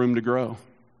any more room to grow.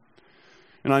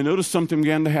 And I noticed something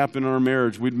began to happen in our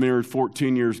marriage. We'd been married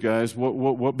 14 years, guys.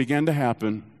 What began to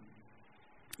happen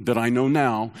that I know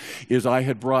now is I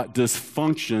had brought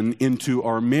dysfunction into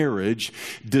our marriage.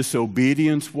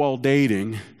 Disobedience while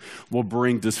dating will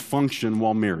bring dysfunction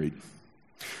while married.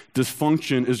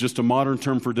 Dysfunction is just a modern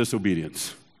term for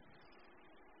disobedience.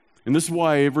 And this is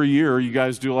why every year you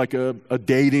guys do like a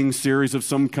dating series of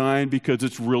some kind, because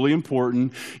it's really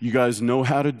important. You guys know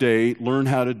how to date, learn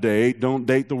how to date. Don't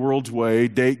date the world's way,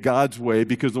 date God's way,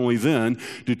 because only then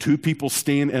do two people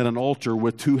stand at an altar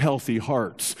with two healthy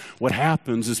hearts. What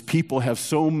happens is people have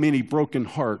so many broken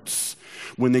hearts.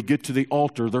 When they get to the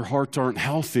altar, their hearts aren't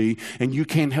healthy, and you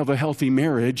can't have a healthy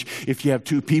marriage if you have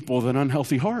two people with an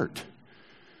unhealthy heart.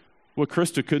 What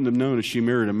Krista couldn't have known is she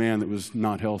married a man that was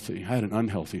not healthy. I had an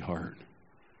unhealthy heart.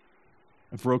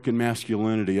 A broken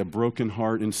masculinity, a broken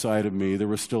heart inside of me. There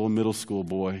was still a middle school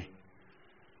boy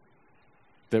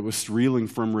that was reeling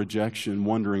from rejection,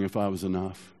 wondering if I was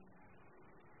enough.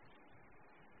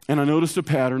 And I noticed a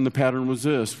pattern. The pattern was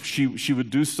this. She would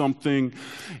do something,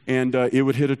 and it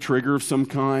would hit a trigger of some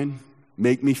kind,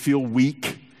 make me feel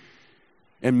weak,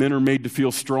 and men are made to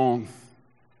feel strong.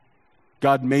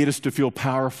 God made us to feel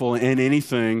powerful, and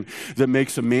anything that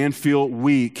makes a man feel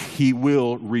weak, he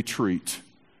will retreat.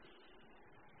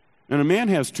 And a man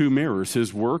has two mirrors,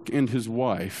 his work and his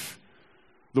wife.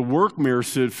 The work mirror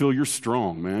said, "Phil, you're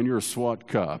strong, man. You're a SWAT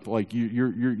cop. Like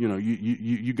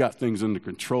you got things under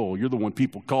control. You're the one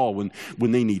people call when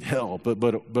they need help."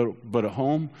 But at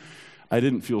home, I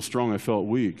didn't feel strong. I felt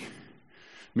weak.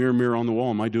 Mirror, mirror on the wall,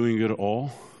 am I doing it at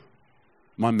all?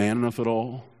 Am I man enough at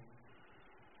all?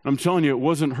 I'm telling you, it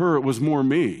wasn't her, it was more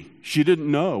me. She didn't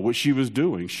know what she was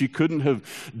doing. She couldn't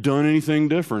have done anything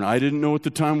different. I didn't know at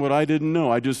the time what I didn't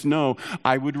know. I just know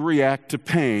I would react to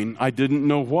pain. I didn't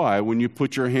know why. When you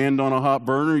put your hand on a hot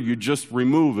burner, you just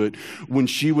remove it. When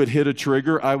she would hit a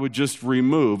trigger, I would just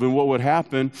remove. And what would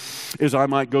happen is I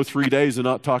might go 3 days and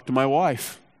not talk to my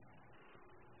wife.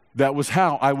 That was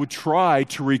how I would try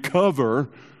to recover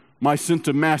my sense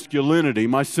of masculinity,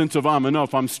 my sense of I'm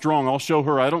enough, I'm strong, I'll show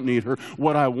her I don't need her.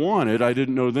 What I wanted, I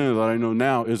didn't know then that I know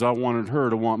now, is I wanted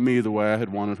her to want me the way I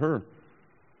had wanted her.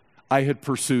 I had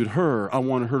pursued her. I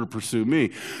wanted her to pursue me.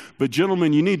 But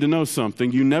gentlemen, you need to know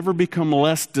something. You never become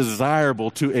less desirable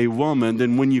to a woman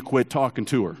than when you quit talking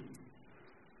to her.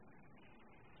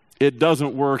 It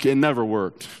doesn't work. It never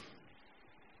worked.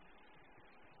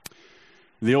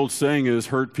 The old saying is,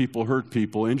 hurt people,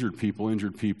 injured people,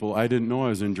 injured people. I didn't know I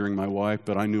was injuring my wife,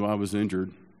 but I knew I was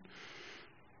injured.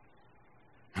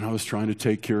 And I was trying to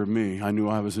take care of me. I knew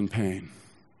I was in pain.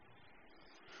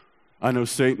 I know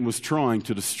Satan was trying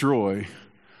to destroy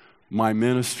my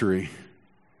ministry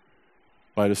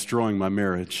by destroying my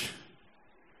marriage.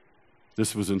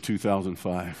 This was in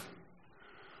 2005.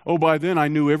 Oh, by then I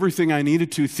knew everything I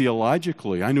needed to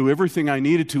theologically. I knew everything I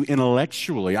needed to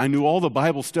intellectually. I knew all the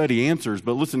Bible study answers,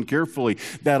 but listen carefully,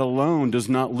 that alone does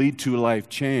not lead to life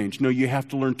change. No, you have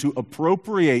to learn to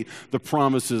appropriate the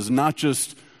promises, not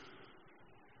just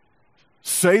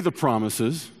say the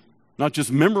promises, not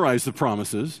just memorize the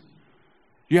promises.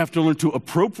 You have to learn to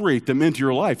appropriate them into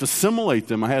your life, assimilate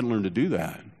them. I hadn't learned to do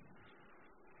that.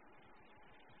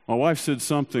 My wife said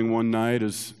something one night,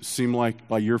 it seemed like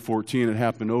by year 14 it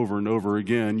happened over and over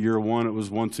again. Year 1 it was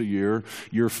once a year.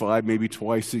 Year 5 maybe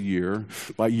twice a year.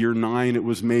 By year 9 it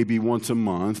was maybe once a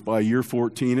month. By year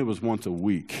 14 it was once a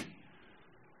week.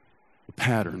 The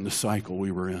pattern, the cycle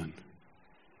we were in.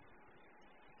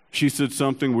 She said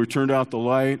something, we turned out the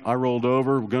light, I rolled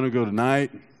over, we're going to go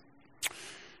tonight.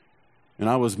 And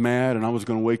I was mad, and I was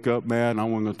going to wake up mad, and I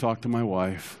wasn't going to talk to my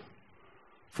wife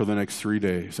for the next 3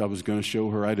 days. I was going to show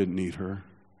her I didn't need her.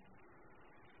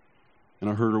 And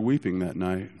I heard her weeping that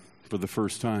night for the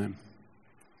first time.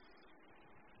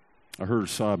 I heard her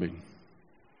sobbing.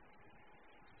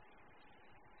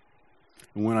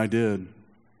 And when I did,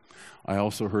 I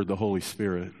also heard the Holy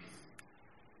Spirit.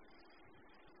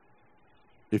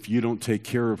 If you don't take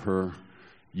care of her,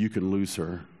 you can lose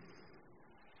her.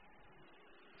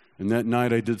 And that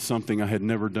night I did something I had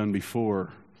never done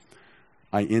before.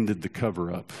 I ended the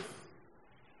cover-up.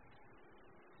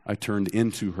 I turned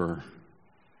into her.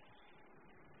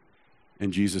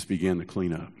 And Jesus began the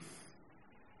cleanup.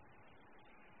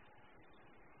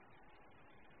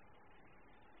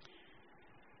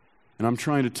 And I'm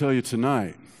trying to tell you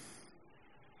tonight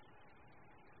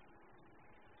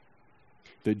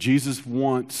that Jesus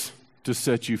wants to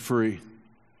set you free.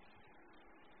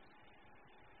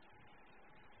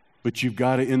 But you've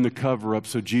got to end the cover-up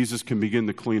so Jesus can begin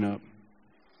the cleanup.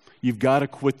 You've got to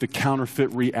quit the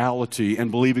counterfeit reality and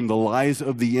believing the lies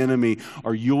of the enemy,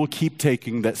 or you will keep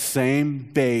taking that same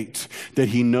bait that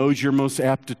he knows you're most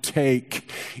apt to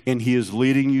take, and he is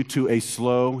leading you to a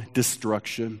slow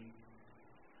destruction.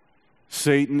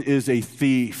 Satan is a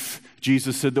thief,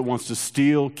 Jesus said, that wants to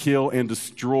steal, kill, and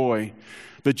destroy.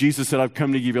 But Jesus said, I've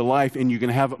come to give you life, and you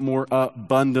can have it more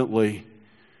abundantly.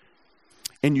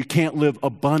 And you can't live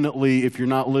abundantly if you're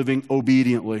not living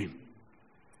obediently.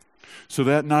 So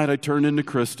that night I turned into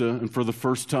Krista, and for the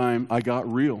first time I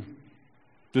got real.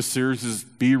 This series is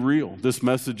Be Real. This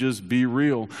message is Be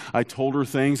Real. I told her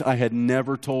things I had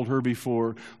never told her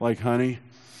before, like, honey,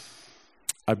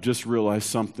 I've just realized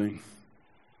something.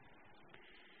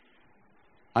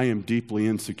 I am deeply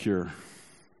insecure.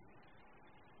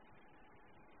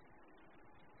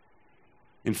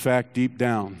 In fact, deep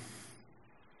down,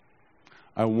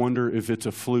 I wonder if it's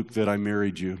a fluke that I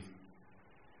married you.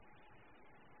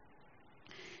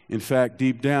 In fact,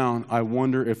 deep down, I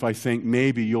wonder if I think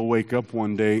maybe you'll wake up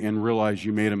one day and realize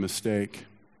you made a mistake.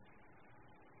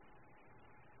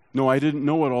 No, I didn't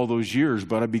know it all those years,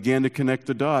 but I began to connect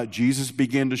the dot. Jesus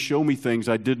began to show me things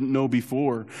I didn't know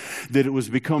before, that it was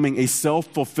becoming a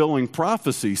self-fulfilling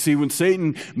prophecy. See, when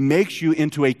Satan makes you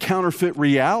into a counterfeit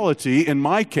reality, in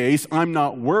my case, I'm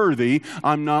not worthy,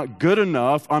 I'm not good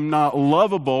enough, I'm not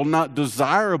lovable, not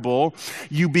desirable,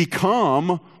 you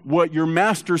become what your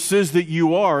master says that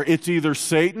you are. It's either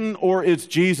Satan or it's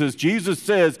Jesus. Jesus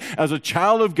says, as a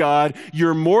child of God,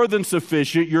 you're more than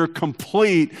sufficient, you're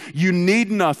complete, you need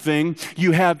nothing,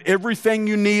 you have everything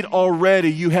you need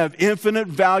already, you have infinite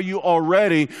value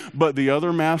already, but the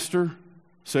other master,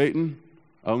 Satan,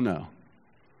 oh no.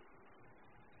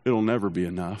 it'll never be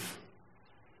enough.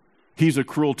 He's a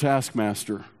cruel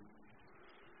taskmaster.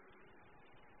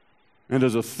 And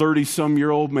as a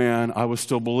 30-some-year-old man, I was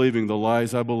still believing the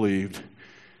lies I believed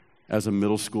as a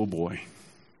middle school boy.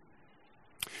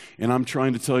 And I'm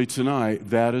trying to tell you tonight,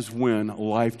 that is when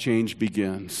life change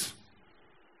begins.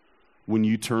 When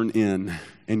you turn in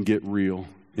and get real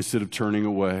instead of turning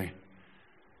away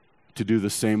to do the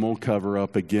same old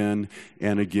cover-up again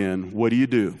and again. What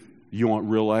do? You want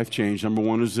real life change. Number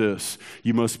one is this.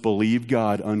 You must believe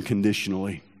God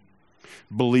unconditionally.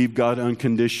 Believe God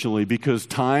unconditionally, because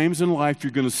times in life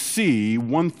you're going to see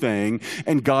one thing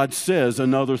and God says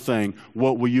another thing.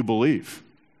 What will you believe?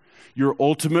 Your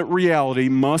ultimate reality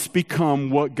must become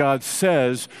what God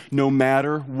says no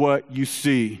matter what you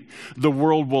see. The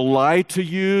world will lie to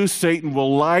you. Satan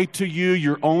will lie to you.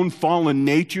 Your own fallen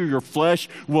nature, your flesh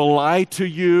will lie to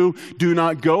you. Do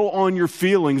not go on your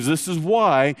feelings. This is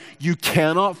why you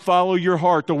cannot follow your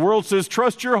heart. The world says,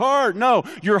 trust your heart. No,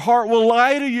 your heart will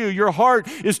lie to you. Your heart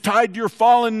is tied to your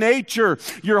fallen nature.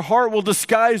 Your heart will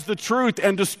disguise the truth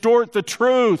and distort the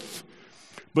truth.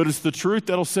 But it's the truth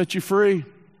that'll set you free.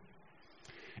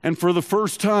 And for the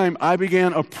first time, I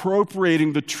began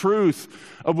appropriating the truth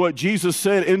of what Jesus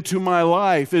said into my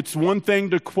life. It's one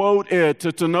thing to quote it.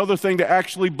 It's another thing to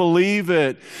actually believe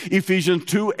it. Ephesians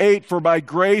 2:8, for by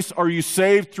grace are you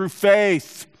saved through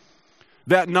faith.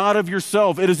 That not of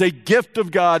yourself. It is a gift of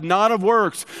God, not of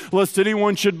works, lest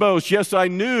anyone should boast. Yes, I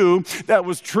knew that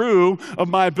was true of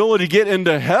my ability to get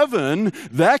into heaven,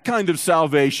 that kind of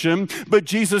salvation. But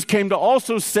Jesus came to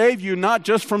also save you, not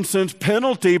just from sin's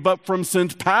penalty, but from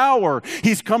sin's power.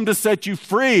 He's come to set you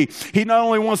free. He not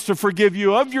only wants to forgive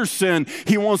you of your sin,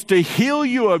 he wants to heal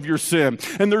you of your sin.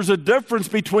 And there's a difference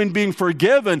between being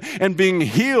forgiven and being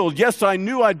healed. Yes, I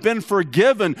knew I'd been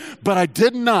forgiven, but I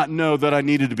did not know that I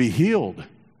needed to be healed.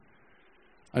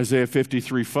 Isaiah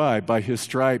 53:5, by his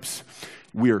stripes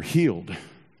we are healed.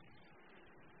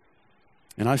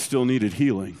 And I still needed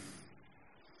healing.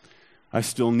 I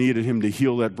still needed him to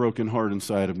heal that broken heart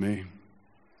inside of me.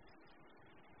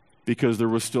 Because there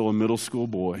was still a middle school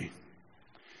boy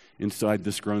inside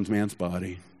this grown man's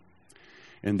body.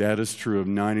 And that is true of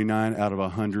 99 out of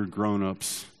 100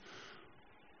 grown-ups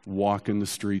walking the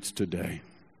streets today.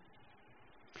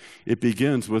 It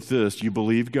begins with this. You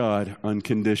believe God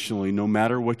unconditionally. No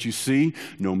matter what you see,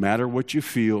 no matter what you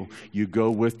feel, you go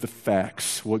with the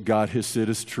facts. What God has said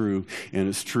is true, and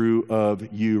it's true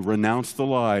of you. Renounce the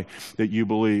lie that you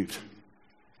believed.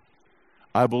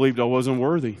 I believed I wasn't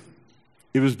worthy.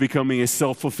 It was becoming a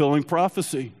self-fulfilling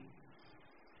prophecy.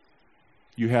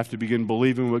 You have to begin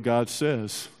believing what God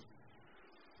says.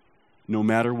 No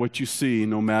matter what you see,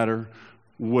 no matter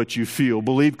what you feel.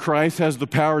 Believe Christ has the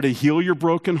power to heal your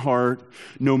broken heart,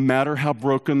 no matter how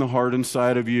broken the heart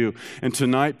inside of you. And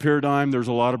tonight, Paradigm, there's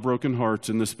a lot of broken hearts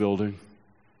in this building.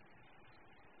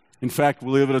 In fact, we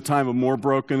live at a time of more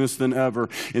brokenness than ever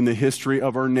in the history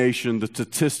of our nation. The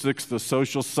statistics, the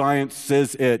social science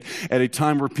says it. At a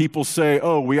time where people say,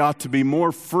 oh, we ought to be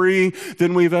more free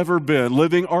than we've ever been,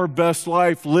 living our best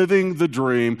life, living the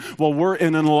dream. Well, we're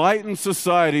in an enlightened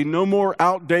society, no more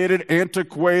outdated,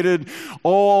 antiquated,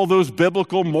 all those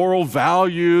biblical moral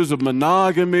values of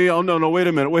monogamy. Oh, no, wait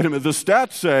a minute. The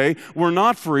stats say we're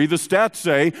not free. The stats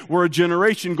say we're a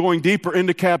generation going deeper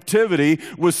into captivity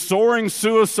with soaring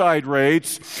suicide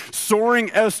rates, soaring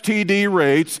STD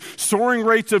rates, soaring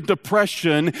rates of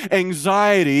depression,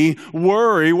 anxiety,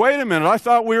 worry. Wait a minute, I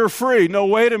thought we were free. No,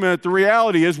 wait a minute. The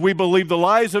reality is we believe the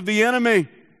lies of the enemy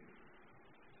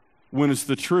when it's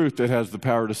the truth that has the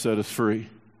power to set us free.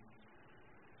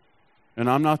 And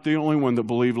I'm not the only one that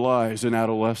believed lies in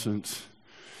adolescence.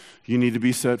 You need to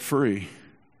be set free.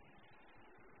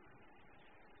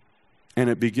 And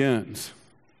it begins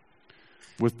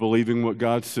with believing what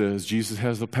God says. Jesus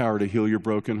has the power to heal your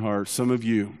broken heart. Some of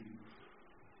you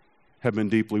have been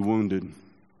deeply wounded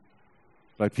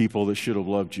by people that should have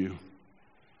loved you,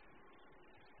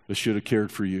 that should have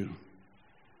cared for you.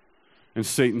 And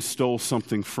Satan stole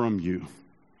something from you.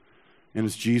 And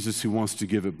it's Jesus who wants to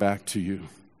give it back to you.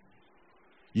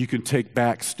 You can take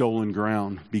back stolen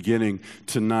ground beginning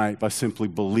tonight by simply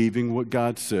believing what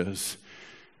God says.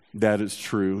 That is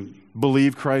true.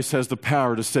 Believe Christ has the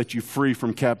power to set you free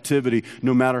from captivity,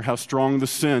 no matter how strong the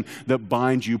sin that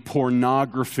binds you.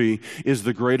 Pornography is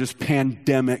the greatest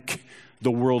pandemic the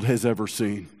world has ever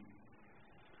seen.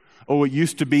 Oh, it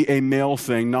used to be a male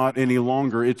thing, not any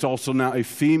longer. It's also now a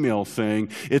female thing.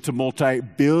 It's a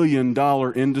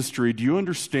multi-billion-dollar industry. Do you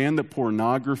understand that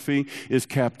pornography is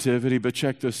captivity? But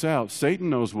check this out. Satan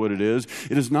knows what it is.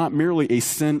 It is not merely a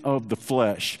sin of the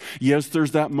flesh. Yes,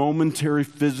 there's that momentary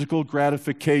physical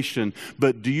gratification,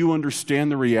 but do you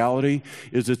understand the reality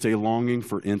is it's a longing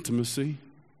for intimacy?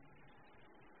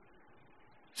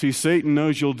 See, Satan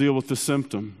knows you'll deal with the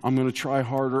symptom. I'm going to try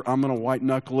harder. I'm going to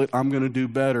white-knuckle it. I'm going to do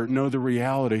better. No, the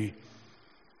reality,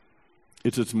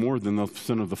 it's more than the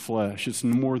sin of the flesh. It's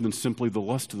more than simply the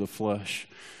lust of the flesh.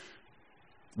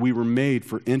 We were made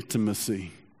for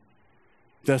intimacy.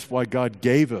 That's why God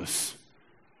gave us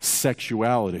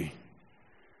sexuality.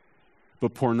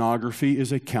 But pornography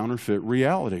is a counterfeit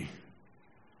reality.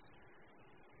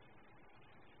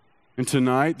 And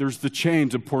tonight, there's the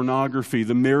chains of pornography,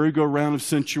 the merry-go-round of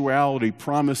sensuality,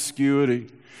 promiscuity.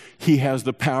 He has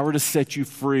the power to set you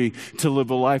free, to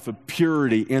live a life of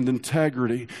purity and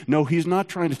integrity. No, he's not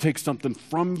trying to take something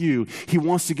from you. He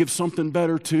wants to give something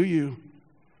better to you.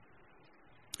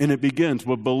 And it begins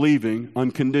with believing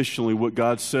unconditionally what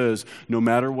God says, no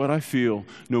matter what I feel,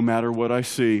 no matter what I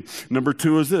see. Number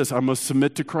 2 is this: I must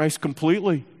submit to Christ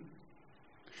completely.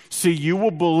 See, you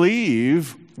will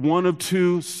believe one of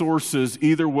two sources,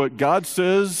 either what God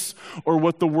says or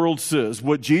what the world says,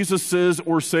 what Jesus says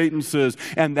or Satan says,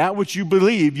 and that which you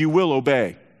believe, you will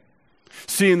obey.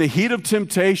 See, in the heat of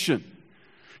temptation,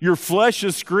 your flesh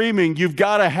is screaming, you've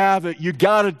got to have it, you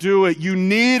got to do it, you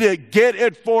need it, get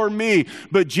it for me.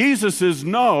 But Jesus says,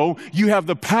 no, you have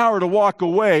the power to walk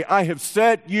away. I have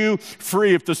set you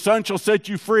free. If the Son shall set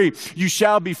you free, you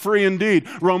shall be free indeed.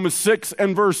 Romans 6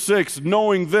 and verse 6,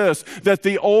 knowing this, that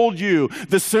the old you,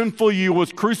 the sinful you,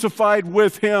 was crucified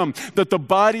with him, that the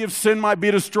body of sin might be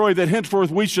destroyed, that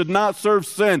henceforth we should not serve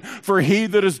sin. For he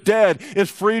that is dead is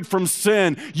freed from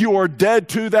sin. You are dead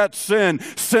to that sin.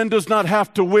 Sin does not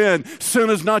have to win. Sin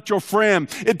is not your friend.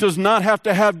 It does not have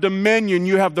to have dominion.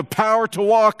 You have the power to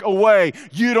walk away.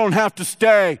 You don't have to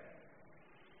stay.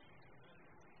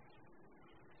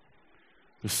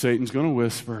 But Satan's going to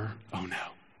whisper, oh no,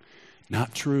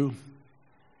 not true.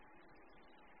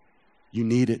 You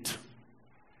need it.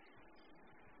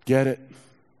 Get it.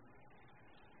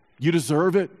 You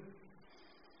deserve it.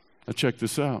 Now check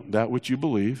this out. That which you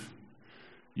believe,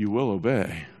 you will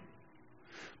obey.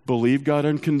 Believe God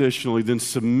unconditionally, then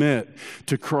submit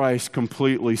to Christ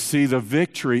completely. See, the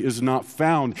victory is not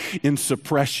found in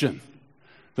suppression.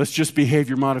 That's just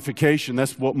behavior modification.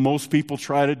 That's what most people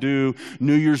try to do.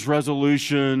 New Year's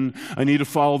resolution. I need to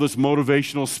follow this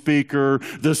motivational speaker,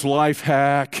 this life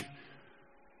hack.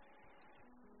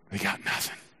 They got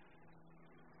nothing.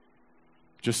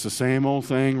 Just the same old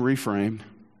thing reframed.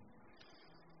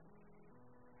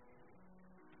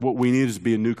 What we need is to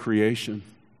be a new creation.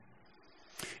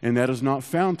 And that is not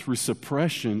found through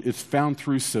suppression. It's found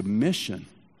through submission.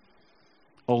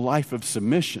 A life of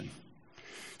submission.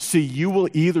 See, you will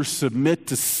either submit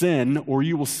to sin or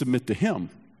you will submit to him.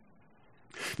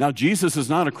 Now, Jesus is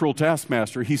not a cruel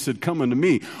taskmaster. He said, come unto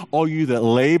me, all you that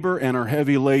labor and are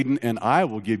heavy laden, and I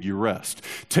will give you rest.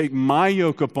 Take my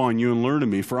yoke upon you and learn of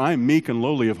me, for I am meek and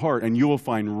lowly of heart, and you will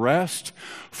find rest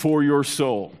for your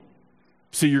soul.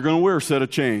 See, you're going to wear a set of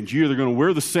chains. You're either going to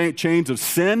wear the chains of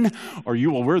sin or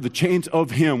you will wear the chains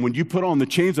of him. When you put on the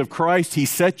chains of Christ, he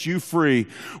sets you free.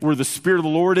 Where the Spirit of the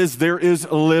Lord is, there is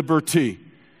liberty.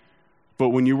 But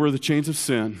when you wear the chains of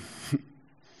sin,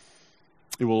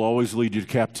 it will always lead you to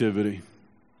captivity.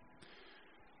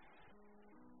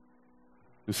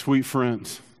 And sweet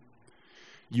friends,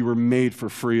 you were made for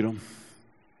freedom.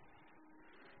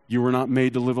 You were not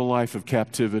made to live a life of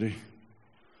captivity.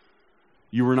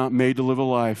 You were not made to live a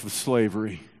life of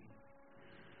slavery.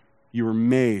 You were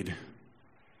made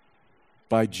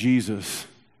by Jesus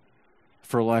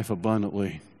for life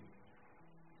abundantly.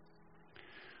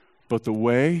 But the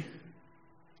way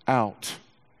out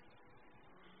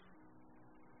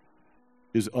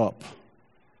is up.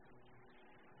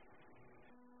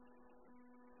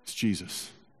 It's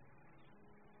Jesus.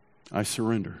 I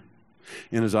surrender.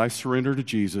 And as I surrender to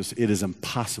Jesus, it is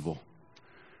impossible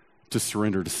to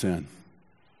surrender to sin.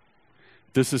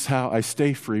 This is how I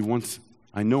stay free once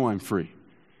I know I'm free.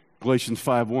 Galatians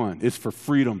 5:1, it's for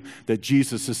freedom that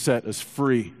Jesus has set us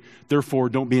free. Therefore,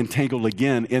 don't be entangled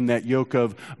again in that yoke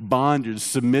of bondage.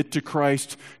 Submit to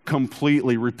Christ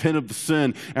completely. Repent of the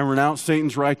sin and renounce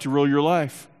Satan's right to rule your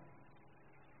life.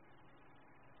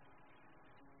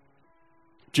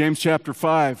 James chapter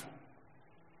 5,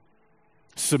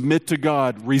 submit to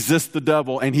God, resist the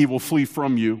devil, and he will flee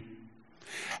from you.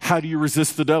 How do you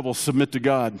resist the devil? Submit to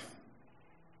God.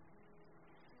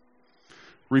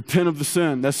 Repent of the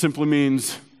sin. That simply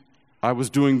means I was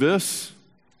doing this,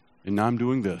 and now I'm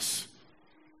doing this.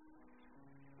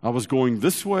 I was going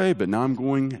this way, but now I'm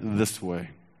going this way.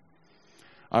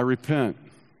 I repent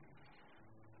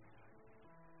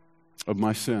of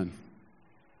my sin.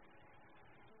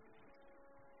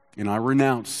 And I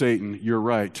renounce, Satan, you're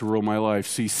right, to rule my life.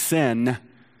 See, sin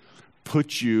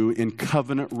puts you in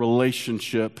covenant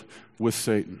relationship with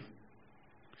Satan.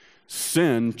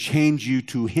 Sin changed you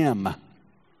to him.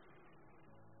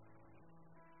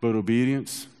 But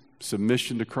obedience,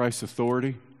 submission to Christ's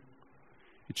authority,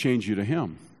 it changed you to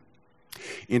him.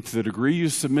 And to the degree you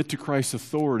submit to Christ's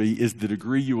authority is the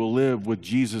degree you will live with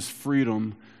Jesus'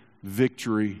 freedom,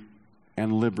 victory,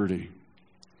 and liberty.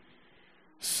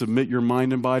 Submit your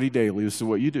mind and body daily. This is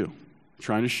what you do. I'm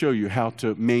trying to show you how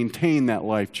to maintain that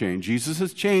life change. Jesus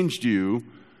has changed you,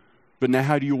 but now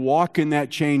how do you walk in that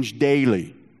change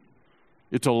daily?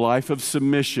 It's a life of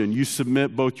submission. You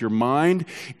submit both your mind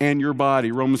and your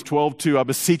body. Romans 12:2, I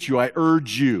beseech you, I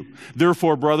urge you,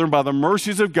 therefore, brethren, by the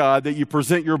mercies of God, that you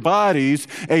present your bodies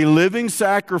a living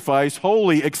sacrifice,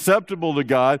 holy, acceptable to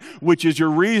God, which is your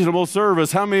reasonable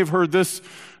service. How many have heard this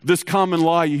common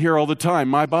lie you hear all the time?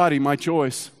 My body, my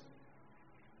choice.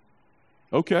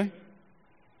 Okay,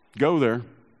 go there.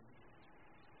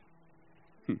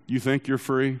 You think you're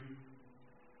free?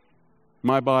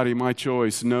 My body, my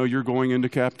choice. No, you're going into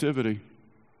captivity.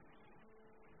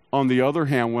 On the other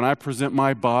hand, when I present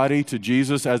my body to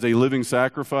Jesus as a living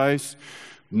sacrifice,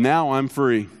 now I'm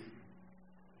free.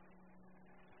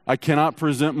 I cannot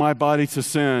present my body to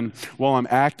sin while I'm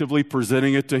actively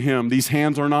presenting it to Him. These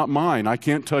hands are not mine. I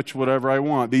can't touch whatever I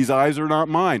want. These eyes are not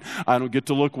mine. I don't get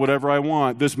to look whatever I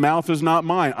want. This mouth is not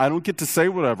mine. I don't get to say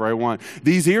whatever I want.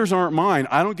 These ears aren't mine.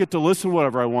 I don't get to listen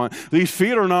whatever I want. These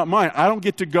feet are not mine. I don't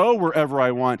get to go wherever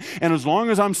I want. And as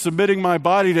long as I'm submitting my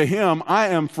body to Him, I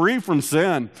am free from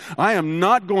sin. I am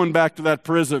not going back to that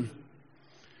prison.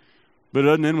 But it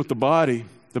doesn't end with the body.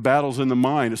 The battle's in the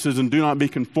mind. It says, and do not be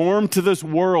conformed to this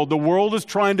world. The world is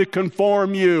trying to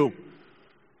conform you,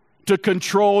 to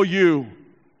control you.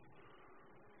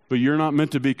 But you're not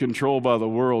meant to be controlled by the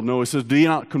world. No, it says, do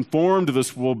not conform to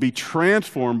this world. Be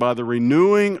transformed by the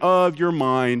renewing of your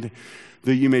mind,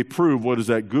 that you may prove what is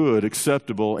that good,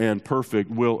 acceptable, and perfect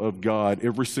will of God.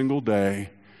 Every single day,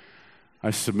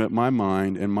 I submit my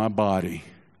mind and my body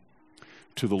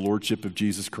to the Lordship of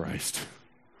Jesus Christ.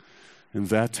 And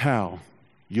that's how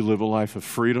you live a life of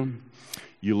freedom.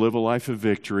 You live a life of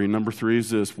victory. Number 3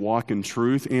 is this: walk in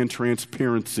truth and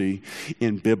transparency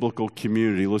in biblical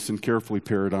community. Listen carefully,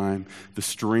 Paradigm. The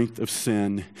strength of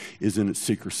sin is in its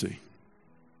secrecy.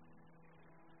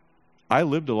 I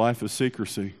lived a life of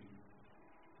secrecy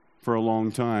for a long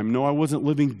time. No, I wasn't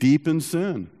living deep in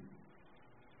sin.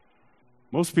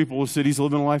 Most people have said he's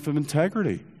living a life of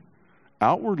integrity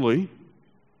outwardly.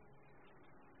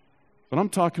 But I'm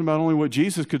talking about only what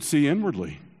Jesus could see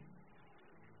inwardly.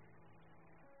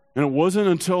 And it wasn't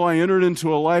until I entered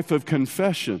into a life of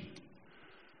confession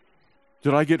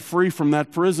did I get free from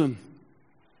that prison.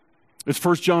 It's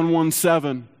 1 John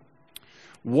 1:7.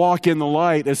 Walk in the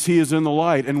light as He is in the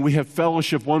light, and we have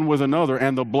fellowship one with another,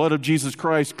 and the blood of Jesus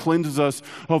Christ cleanses us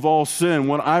of all sin.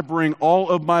 When I bring all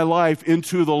of my life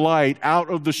into the light, out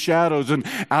of the shadows and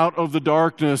out of the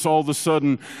darkness, all of a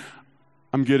sudden,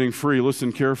 I'm getting free.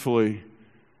 Listen carefully.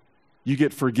 You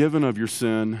get forgiven of your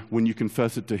sin when you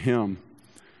confess it to Him,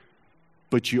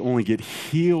 but you only get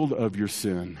healed of your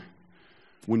sin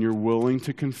when you're willing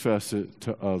to confess it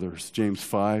to others. James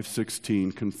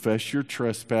 5:16, confess your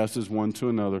trespasses one to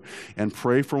another and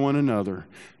pray for one another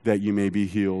that you may be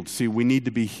healed. See, we need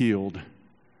to be healed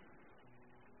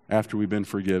after we've been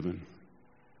forgiven.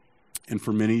 And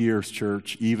for many years,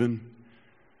 church, even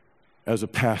as a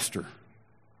pastor,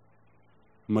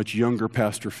 much younger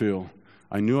Pastor Phil,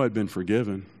 I knew I'd been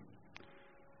forgiven,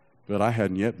 but I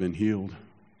hadn't yet been healed.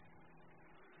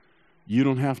 You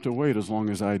don't have to wait as long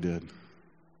as I did.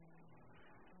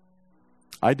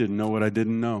 I didn't know what I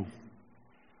didn't know.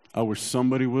 I wish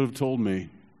somebody would have told me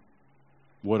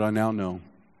what I now know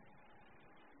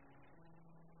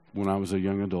when I was a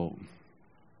young adult.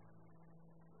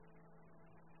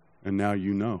 And now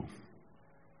you know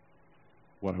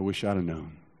what I wish I'd have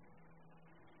known.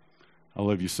 I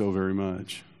love you so very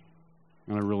much.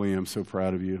 And I really am so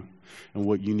proud of you. And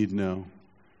what you need to know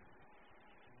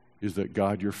is that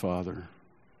God, your Father,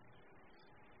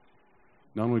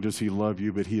 not only does He love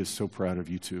you, but He is so proud of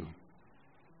you too.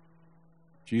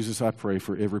 Jesus, I pray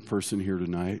for every person here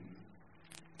tonight.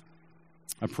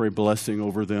 I pray blessing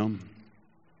over them.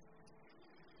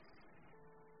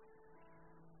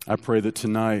 I pray that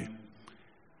tonight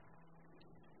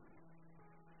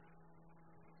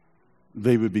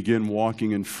they would begin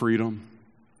walking in freedom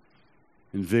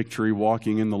in victory,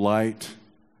 walking in the light.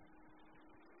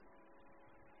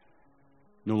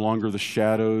 No longer the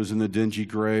shadows and the dingy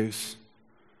grays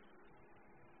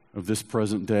of this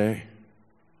present day.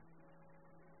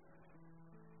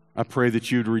 I pray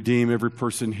that you'd redeem every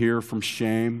person here from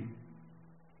shame.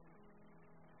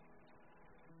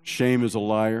 Shame is a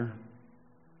liar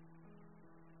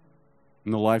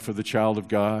in the life of the child of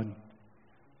God.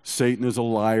 Satan is a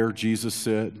liar, Jesus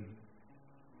said.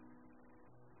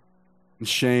 And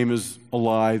shame is a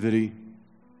lie that he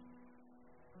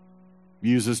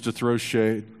uses to throw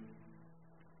shade.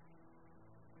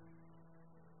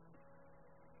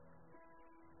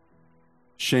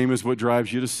 Shame is what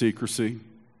drives you to secrecy.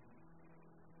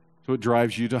 It's what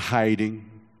drives you to hiding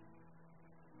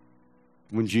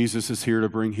when Jesus is here to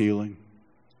bring healing.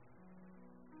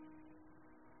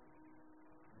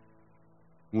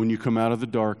 When you come out of the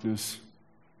darkness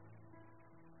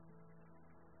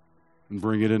and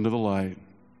bring it into the light,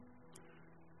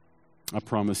 I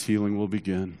promise healing will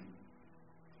begin.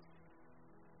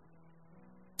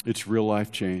 It's real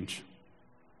life change.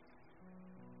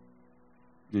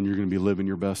 And you're going to be living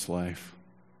your best life.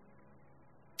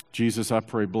 Jesus, I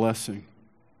pray blessing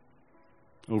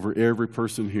over every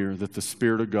person here, that the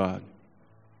Spirit of God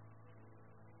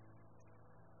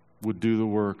would do the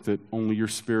work that only your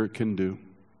Spirit can do.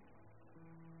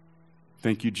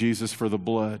 Thank you, Jesus, for the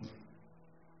blood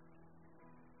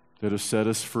that has set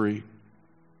us free.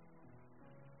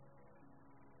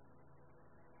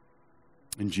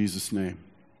 In Jesus' name,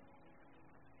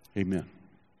 amen.